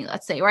business setting,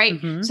 let's say, right?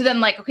 So then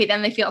like, okay,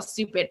 then they feel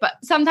stupid. But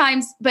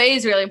it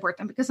is really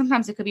important because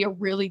sometimes it could be a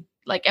really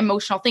like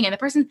emotional thing and the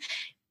person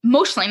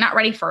emotionally not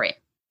ready for it.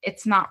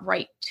 It's not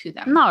right to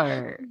them.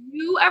 No.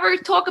 You ever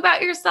talk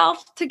about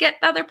yourself to get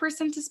the other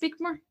person to speak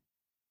more?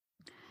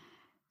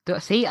 I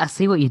see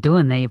what you're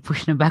doing there. You're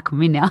pushing it back on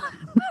me now.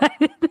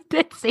 I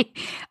see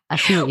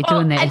what you're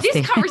doing there. And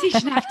this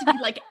conversation has to be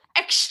like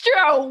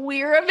extra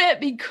aware of it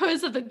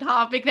because of the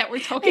topic that we're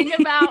talking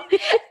about.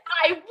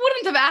 I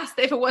wouldn't have asked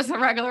if it was a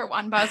regular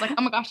one, but I was like,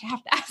 oh my gosh, I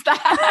have to ask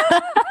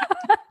that.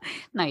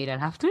 No, you don't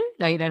have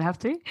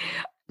to.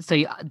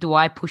 So do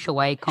I push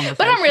away conversation?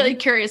 But I'm really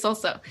curious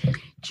also.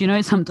 Do you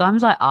know,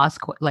 sometimes I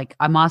ask, like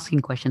I'm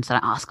asking questions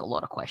and I ask a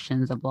lot of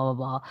questions and blah, blah,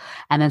 blah.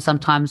 And then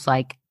sometimes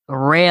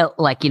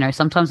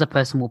sometimes the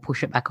person will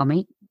push it back on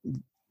me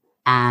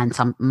and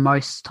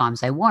most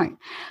times they won't.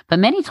 But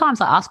many times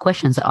I ask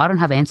questions that I don't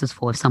have answers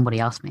for if somebody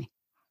asks me.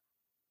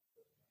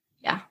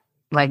 Yeah.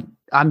 Like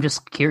I'm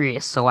just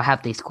curious. So I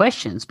have these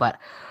questions, but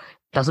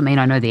doesn't mean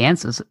I know the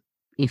answers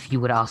if you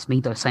would ask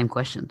me those same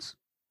questions.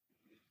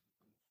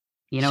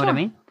 You know what I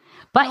mean?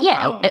 But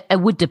it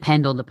would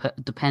depend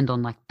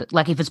on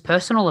like if it's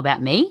personal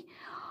about me,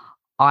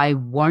 I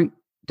won't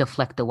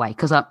deflect away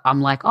because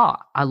I'm like, oh,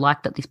 I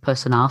like that this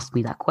person asked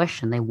me that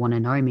question. They want to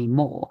know me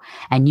more.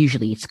 And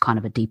usually it's kind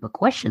of a deeper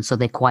question. So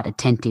they're quite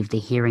attentive. They're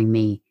hearing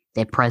me.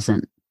 They're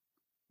present.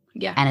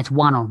 Yeah. And it's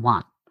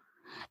one-on-one.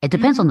 It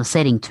depends on the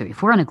setting too.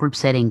 If we're in a group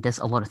setting, there's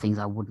a lot of things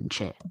I wouldn't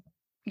share.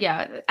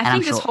 Yeah. I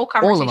think this whole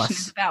conversation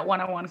is about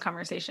one-on-one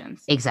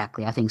conversations.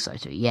 Exactly. I think so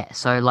too. Yeah.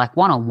 So like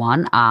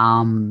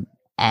one-on-one,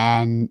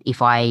 and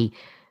if I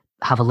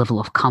have a level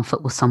of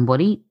comfort with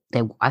somebody,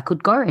 I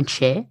could go and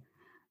share,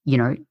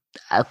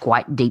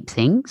 quite deep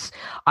things.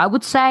 I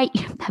would say,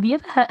 have you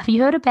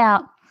heard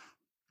about?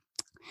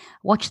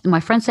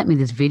 My friend sent me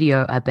this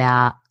video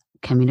about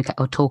communicate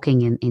or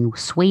talking in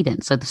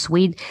Sweden. So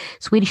the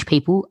Swedish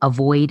people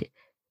avoid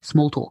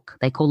small talk.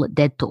 They call it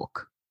dead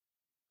talk.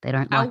 They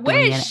don't like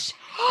doing it.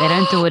 They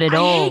don't do it at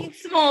all. I hate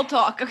small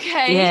talk.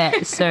 Okay.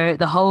 Yeah. So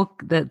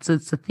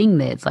it's a thing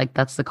there. It's like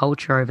that's the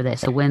culture over there.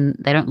 So when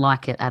they don't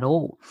like it at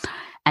all,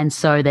 And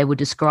so they were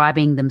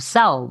describing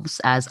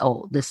themselves as,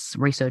 this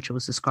researcher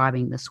was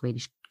describing the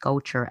Swedish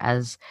culture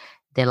as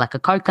they're like a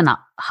coconut,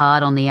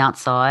 hard on the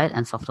outside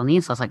and soft on the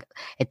inside. It's like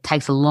it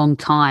takes a long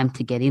time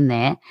to get in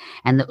there.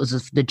 And it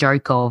was the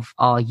joke of,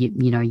 you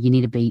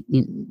need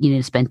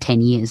to spend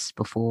 10 years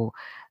before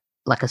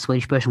like a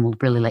Swedish person will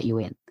really let you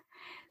in.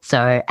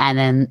 So, and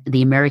then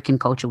the American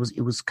culture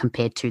was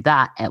compared to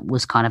that. It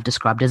was kind of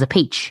described as a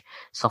peach,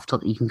 soft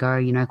that you can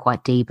go,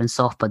 quite deep and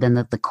soft, but then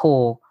the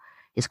core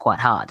is quite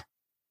hard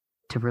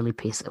to really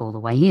piss all the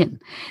way in.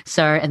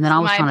 So, and then I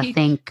was trying to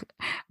think,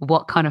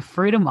 what kind of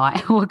fruit am I?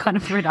 What kind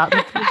of fruit are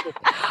the people?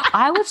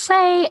 I would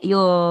say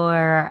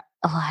you're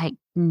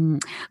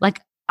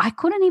like I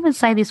couldn't even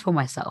say this for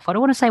myself. I don't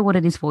want to say what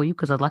it is for you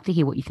because I'd like to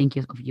hear what you think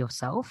of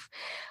yourself.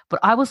 But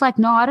I was like,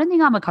 no, I don't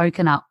think I'm a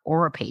coconut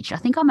or a peach. I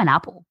think I'm an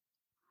apple.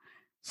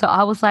 So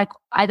I was like,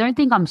 I don't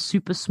think I'm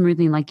super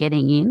smoothly like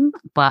getting in,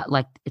 but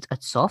like it's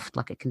soft,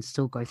 like it can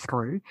still go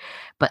through.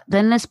 But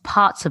then there's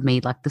parts of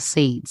me, like the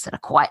seeds, that are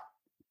quite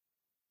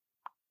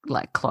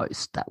like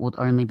closed, that would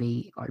only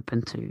be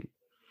open to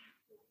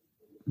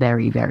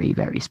very, very,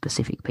 very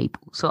specific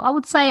people. So I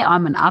would say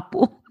I'm an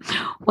apple.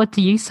 What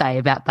do you say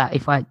about that?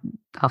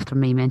 After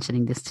me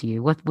mentioning this to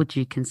you, what would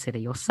you consider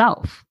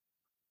yourself?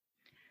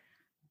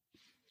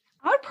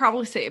 I would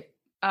probably say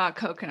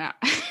coconut.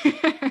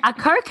 A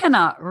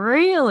coconut,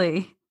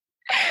 really?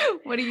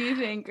 What do you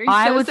think? Are you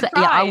I so would surprised?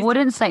 say, I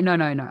wouldn't say no.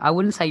 I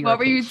wouldn't say you're. What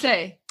were you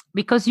say?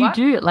 Because you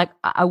do, like,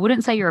 I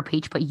wouldn't say you're a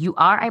peach, but you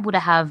are able to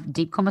have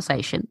deep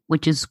conversation,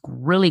 which is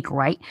really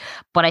great.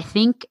 But I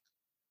think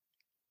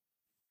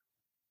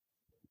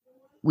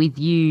with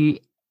you,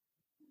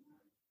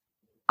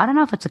 I don't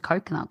know if it's a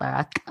coconut though.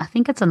 I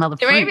think it's another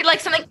fruit. There may be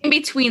like something in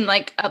between,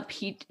 like a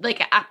peach,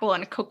 like an apple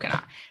and a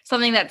coconut.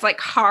 Something that's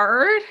like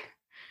hard,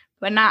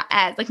 but not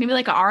as like maybe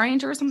like an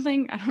orange or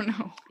something. I don't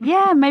know.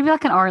 Yeah, maybe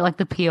like an orange, like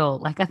the peel.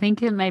 Like I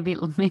think it maybe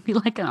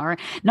like an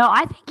orange. No,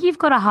 I think you've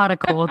got a harder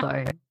core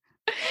though.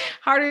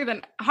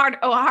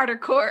 Harder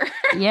core.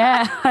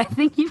 Yeah, I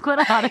think you've got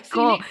a harder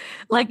core.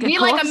 Like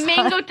like a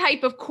mango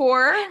type of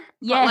core.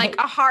 Yeah, but like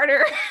a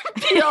harder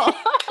peel.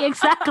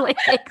 Exactly.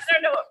 I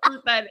don't know what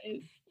fruit that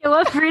is. Yeah,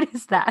 what fruit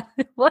is that?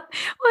 What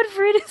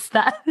fruit is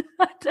that?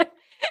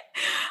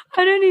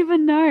 I don't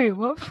even know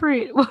what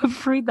fruit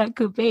that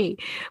could be.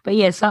 But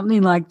yeah,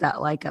 something like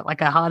that, like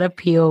a harder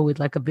peel with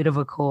like a bit of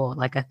a core.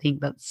 Like I think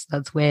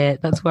that's where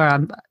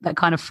I'm, that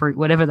kind of fruit,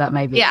 whatever that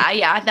may be.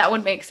 Yeah, that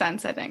would make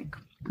sense, I think.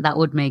 That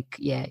would make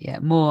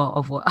more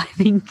of what I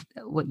think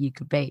what you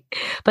could be.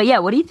 But yeah,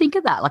 what do you think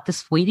of that? Like the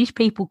Swedish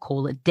people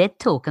call it dead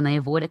talk and they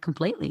avoid it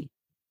completely.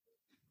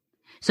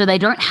 So they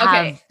don't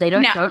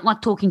don't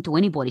like talking to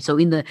anybody. So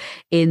in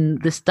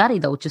the study,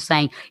 they were just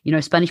saying,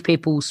 Spanish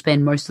people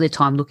spend most of their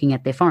time looking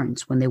at their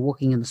phones when they're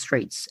walking in the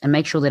streets and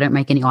make sure they don't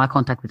make any eye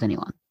contact with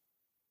anyone.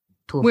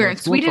 We're in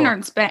Sweden or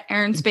in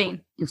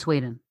Spain? In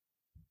Sweden.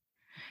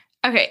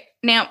 Okay.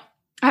 Now,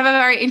 I have a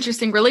very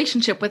interesting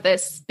relationship with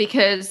this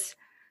because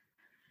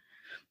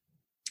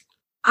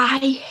I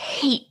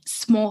hate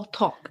small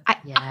talk. I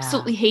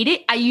absolutely hate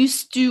it. I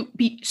used to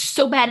be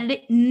so bad at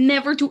it,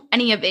 never do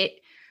any of it.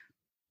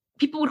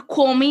 People would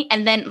call me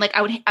and then like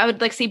I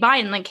would like say bye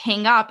and like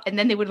hang up and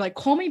then they would like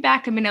call me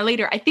back a minute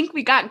later. I think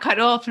we got cut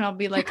off and I'll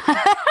be like,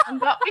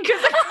 hung up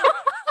because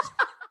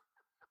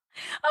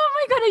oh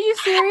my God, are you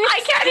serious?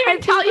 I can't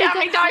even tell you how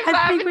many times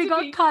I think we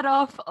got cut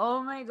off.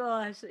 Oh my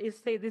gosh.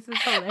 This is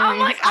hilarious. I'm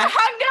like, I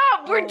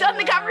hung up. We're done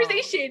the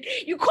conversation.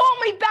 You call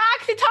me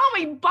back to tell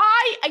me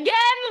bye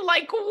again?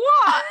 Like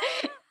what?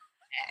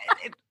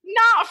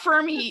 Not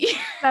for me.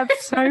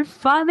 That's so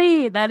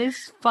funny. That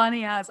is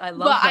funny as I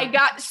love that. But I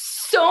got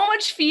so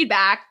much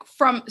feedback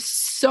from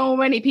so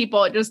many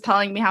people just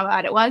telling me how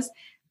bad it was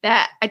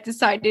that I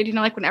decided,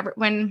 like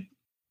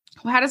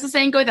how does the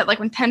saying go? That like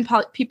when 10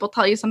 people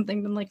tell you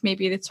something, then like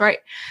maybe it's right.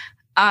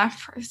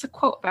 There's a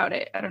quote about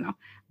it. I don't know.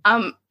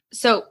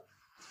 So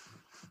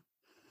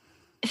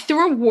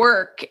through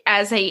work I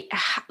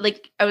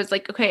was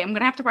like, okay, I'm going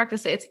to have to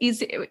practice it. It's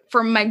easy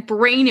for my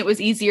brain. It was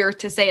easier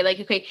to say like,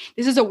 okay,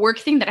 this is a work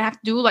thing that I have to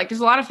do. Like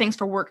there's a lot of things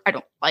for work I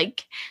don't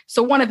like.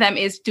 So one of them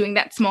is doing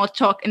that small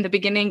talk in the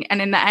beginning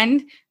and in the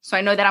end. So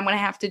I know that I'm going to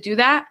have to do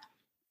that.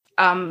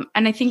 And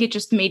I think it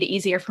just made it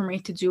easier for me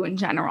to do in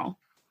general.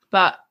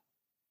 But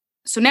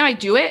so now I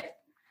do it,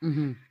 but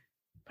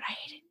I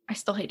hate it. I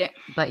still hate it.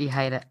 But you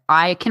hate it.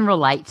 I can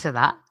relate to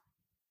that.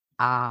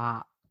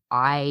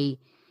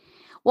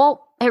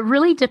 Well, it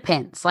really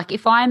depends. Like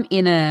if I'm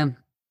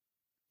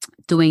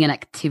doing an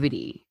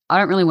activity, I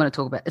don't really want to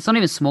talk about, it's not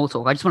even small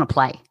talk. I just want to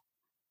play.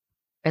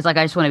 It's like,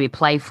 I just want to be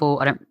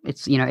playful.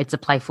 It's a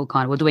playful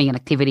kind of, we're doing an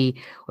activity.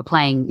 We're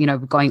playing,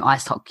 going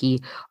ice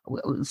hockey,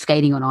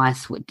 skating on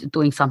ice, we're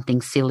doing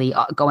something silly,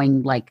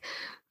 going like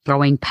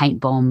throwing paint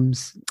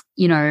bombs,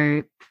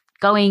 doing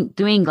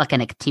like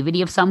an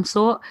activity of some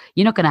sort.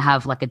 You're not going to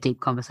have like a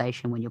deep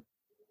conversation when you're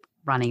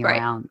running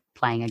around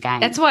playing a game.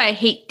 That's why I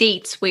hate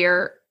dates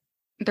where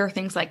there are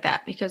things like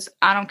that because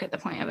I don't get the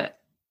point of it.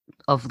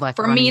 of like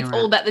for me, running it's around.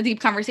 all about the deep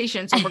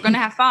conversation. So we're going to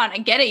have fun. I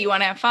get it. You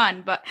want to have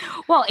fun, but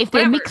Well, if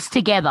they're whatever. mixed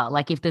together,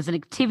 like if there's an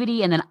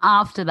activity and then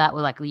after that,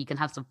 we're like, you can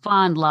have some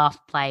fun, laugh,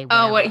 play,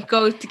 whatever. Oh, what,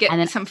 go to get And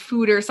then some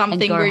food or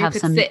something go where you have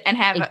could some- sit and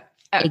have a.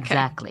 Okay.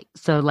 Exactly.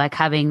 So like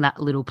having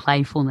that little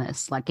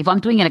playfulness, like if I'm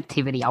doing an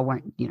activity, I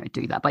won't,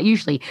 do that. But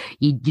usually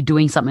you're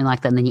doing something like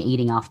that and then you're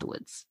eating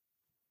afterwards.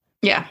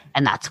 Yeah.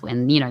 And that's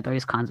when,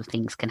 those kinds of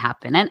things can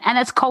happen. And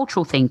it's a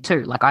cultural thing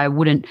too. Like I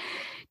wouldn't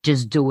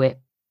just do it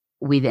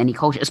with any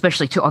culture,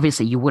 especially too,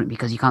 obviously you wouldn't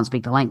because you can't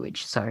speak the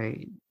language. So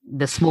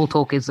the small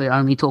talk is the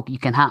only talk you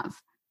can have.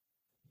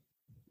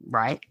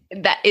 Right?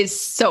 That is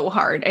so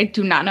hard. I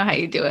do not know how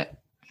you do it.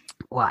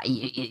 Well,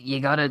 you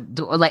got to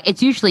do, like,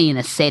 it's usually in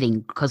a setting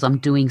because I'm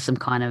doing some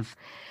kind of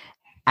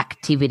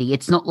activity.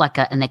 It's not like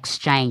an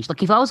exchange.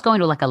 Like if I was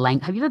going to like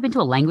have you ever been to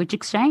a language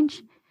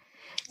exchange?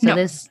 So No.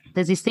 there's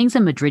these things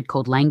in Madrid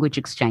called language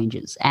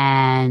exchanges,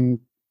 and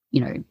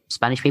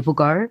Spanish people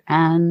go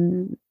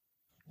and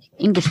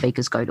English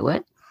speakers go to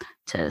it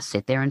to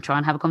sit there and try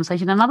and have a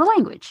conversation in another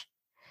language.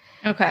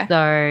 Okay.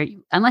 So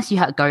unless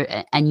you go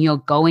and you're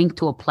going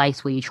to a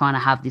place where you're trying to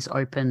have this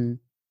open,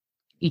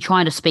 you're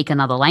trying to speak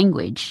another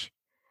language,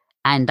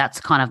 and that's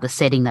kind of the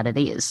setting that it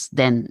is,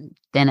 then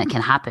it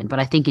can happen. But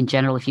I think in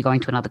general, if you're going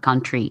to another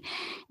country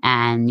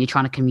and you're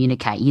trying to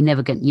communicate, you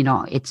never get,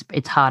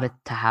 it's harder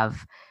to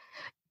have.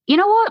 You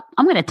know what?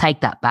 I'm going to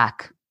take that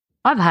back.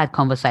 I've had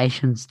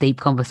deep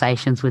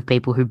conversations with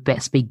people who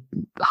speak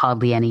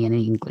hardly any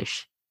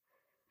English.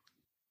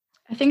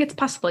 I think it's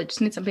possible. I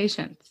just need some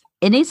patience.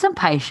 It needs some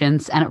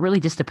patience, and it really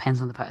just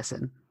depends on the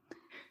person.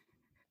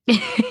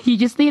 You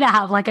just need to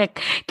have like a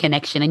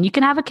connection, and you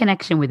can have a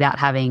connection without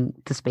having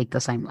to speak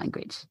the same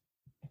language.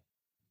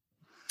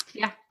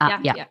 Yeah.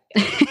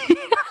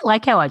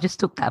 Like how I just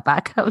took that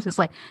back. I was just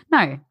like,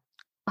 no,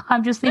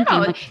 I'm just thinking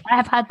I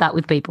have had that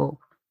with people.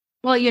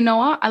 Well, you know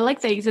what? I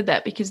like that you said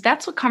that because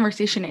that's what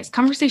conversation is.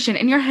 Conversation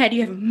in your head,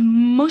 you have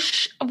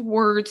mush of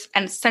words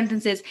and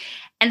sentences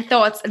and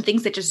thoughts and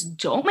things that just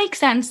don't make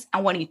sense.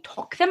 And when you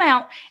talk them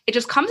out, it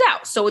just comes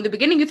out. So in the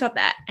beginning, you thought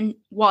that. And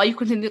while you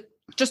continue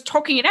just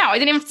talking it out, I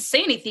didn't even have to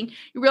say anything.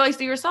 You realize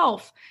to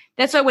yourself.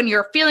 That's why when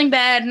you're feeling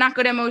bad, not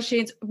good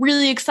emotions,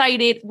 really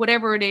excited,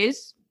 whatever it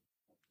is,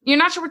 you're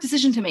not sure what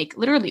decision to make.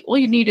 Literally, all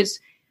you need is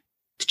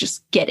to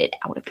just get it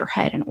out of your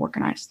head and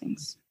organize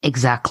things.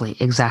 Exactly.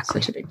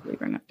 Such a big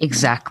believer in it.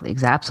 Exactly,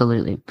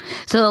 absolutely.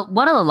 So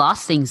one of the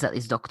last things that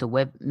this Dr.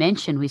 Webb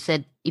mentioned, we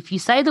said, if you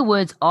say the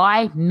words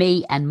I,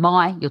 me, and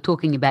my, you're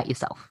talking about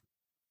yourself.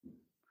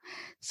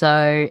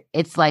 So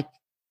it's like,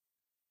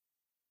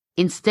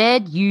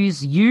 instead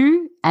use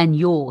you and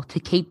your to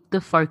keep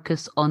the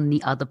focus on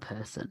the other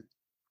person.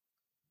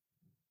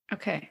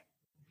 Okay.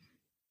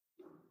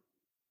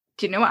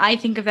 Do you know what I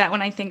think of that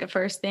when I think of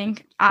first thing?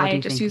 I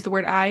just use the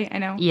word I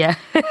know. Yeah.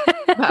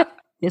 But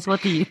yes,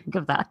 what do you think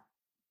of that?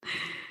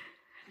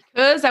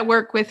 Because I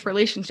work with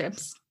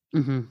relationships.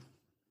 Mm-hmm.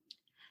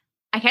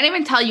 I can't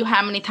even tell you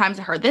how many times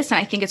I heard this, and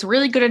I think it's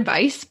really good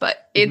advice,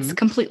 but it's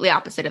completely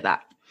opposite of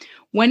that.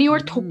 When you are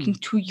talking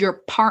to your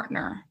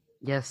partner,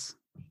 yes,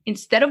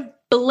 instead of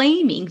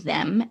blaming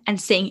them and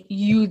saying,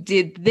 you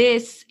did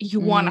this, you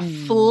want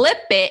to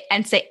flip it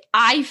and say,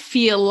 I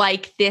feel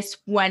like this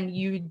when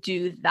you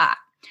do that.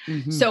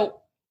 Mm-hmm.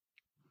 So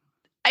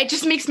it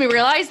just makes me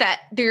realize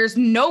that there's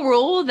no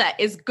rule that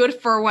is good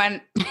for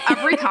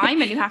every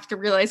time, and you have to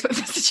realize what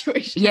the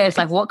situation is. It's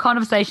like, what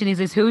conversation is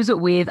this? Who is it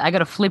with? I got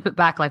to flip it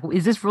back. Like,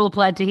 is this rule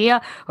applied to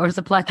here or is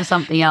it applied to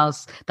something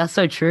else? That's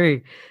so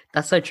true.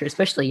 That's so true.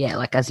 Especially,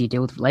 like as you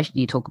deal with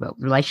you talk about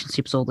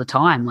relationships all the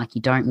time. Like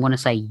you don't want to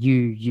say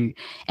you.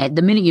 At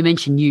the minute you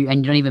mention you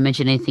and you don't even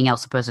mention anything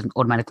else, the person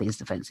automatically is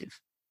defensive.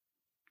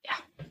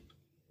 Yeah.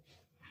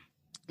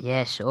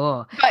 Yeah,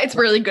 sure. But it's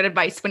really good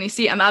advice when you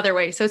see it another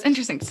way. So it's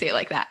interesting to see it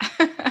like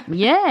that.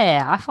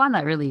 Yeah, I find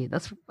that really,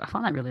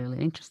 really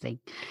interesting.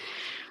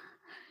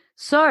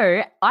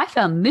 So I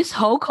found this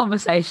whole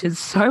conversation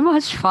so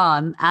much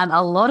fun and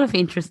a lot of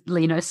interest,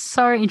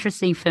 so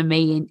interesting for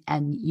me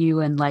and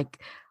you. And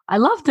like, I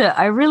loved it.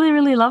 I really,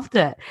 really loved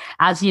it.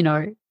 As you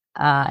know,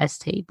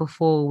 ST,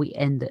 before we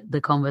end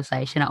the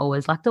conversation, I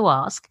always like to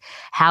ask,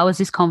 how has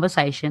this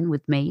conversation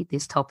with me,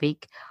 this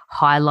topic,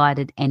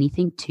 highlighted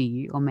anything to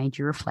you or made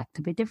you reflect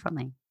a bit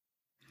differently?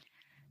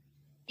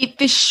 It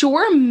for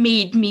sure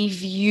made me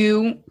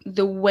view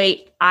the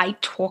way I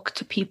talk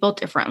to people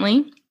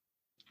differently.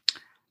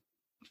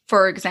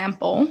 For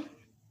example,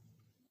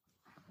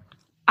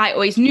 I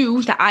always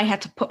knew that I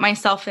had to put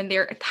myself in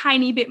there a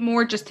tiny bit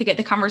more just to get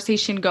the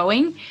conversation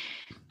going.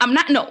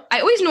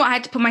 I always knew I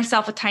had to put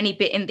myself a tiny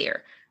bit in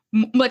there,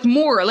 like a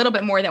little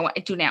bit more than what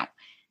I do now.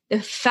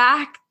 The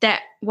fact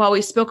that while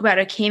we spoke about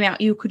it came out,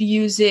 you could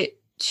use it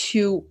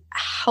to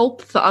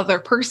help the other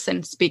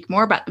person speak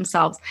more about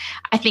themselves.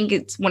 I think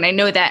it's when I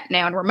know that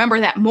now and remember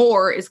that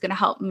more is going to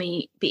help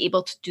me be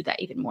able to do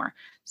that even more.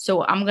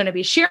 So I'm going to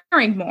be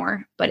sharing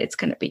more, but it's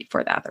going to be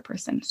for the other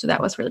person. So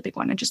that was a really big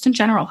one. And just in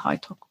general, how I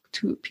talk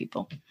to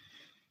people.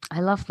 I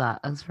love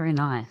that. That's very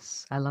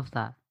nice. I love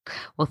that.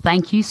 Well,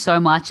 thank you so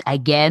much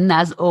again,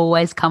 as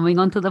always, coming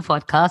onto the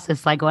podcast.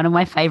 It's like one of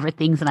my favorite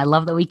things. And I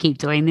love that we keep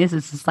doing this.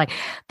 It's just like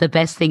the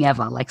best thing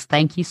ever. Like,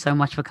 thank you so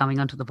much for coming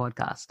onto the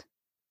podcast.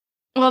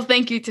 Well,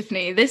 thank you,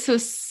 Tiffany. This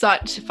was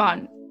such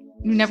fun.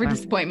 You never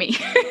disappoint me.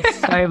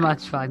 So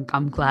much fun.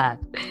 I'm glad.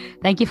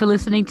 Thank you for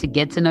listening to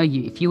Get to Know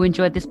You. If you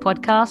enjoyed this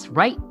podcast,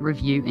 rate,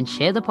 review, and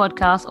share the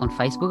podcast on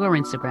Facebook or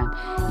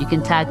Instagram. You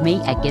can tag me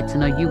at Get to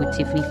Know You with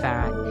Tiffany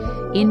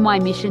Farag. In my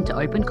mission to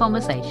open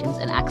conversations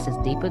and access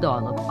deeper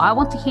dialogue, I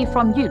want to hear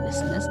from you,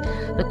 listeners.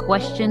 The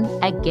question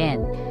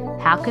again,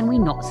 how can we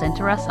not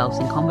center ourselves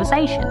in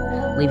conversation?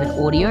 Leave an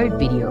audio,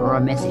 video, or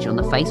a message on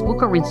the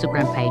Facebook or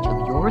Instagram page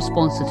of your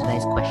response to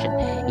today's question,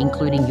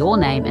 including your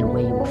name and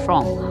where you were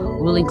from.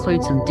 We'll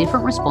include some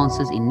different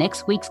responses in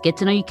next week's Get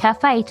to Know You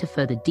Cafe to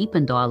further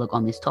deepen dialogue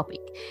on this topic.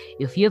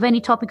 If you have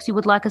any topics you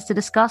would like us to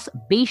discuss,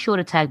 be sure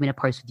to tag me in a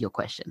post with your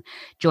question.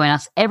 Join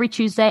us every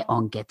Tuesday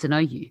on Get to Know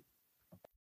You.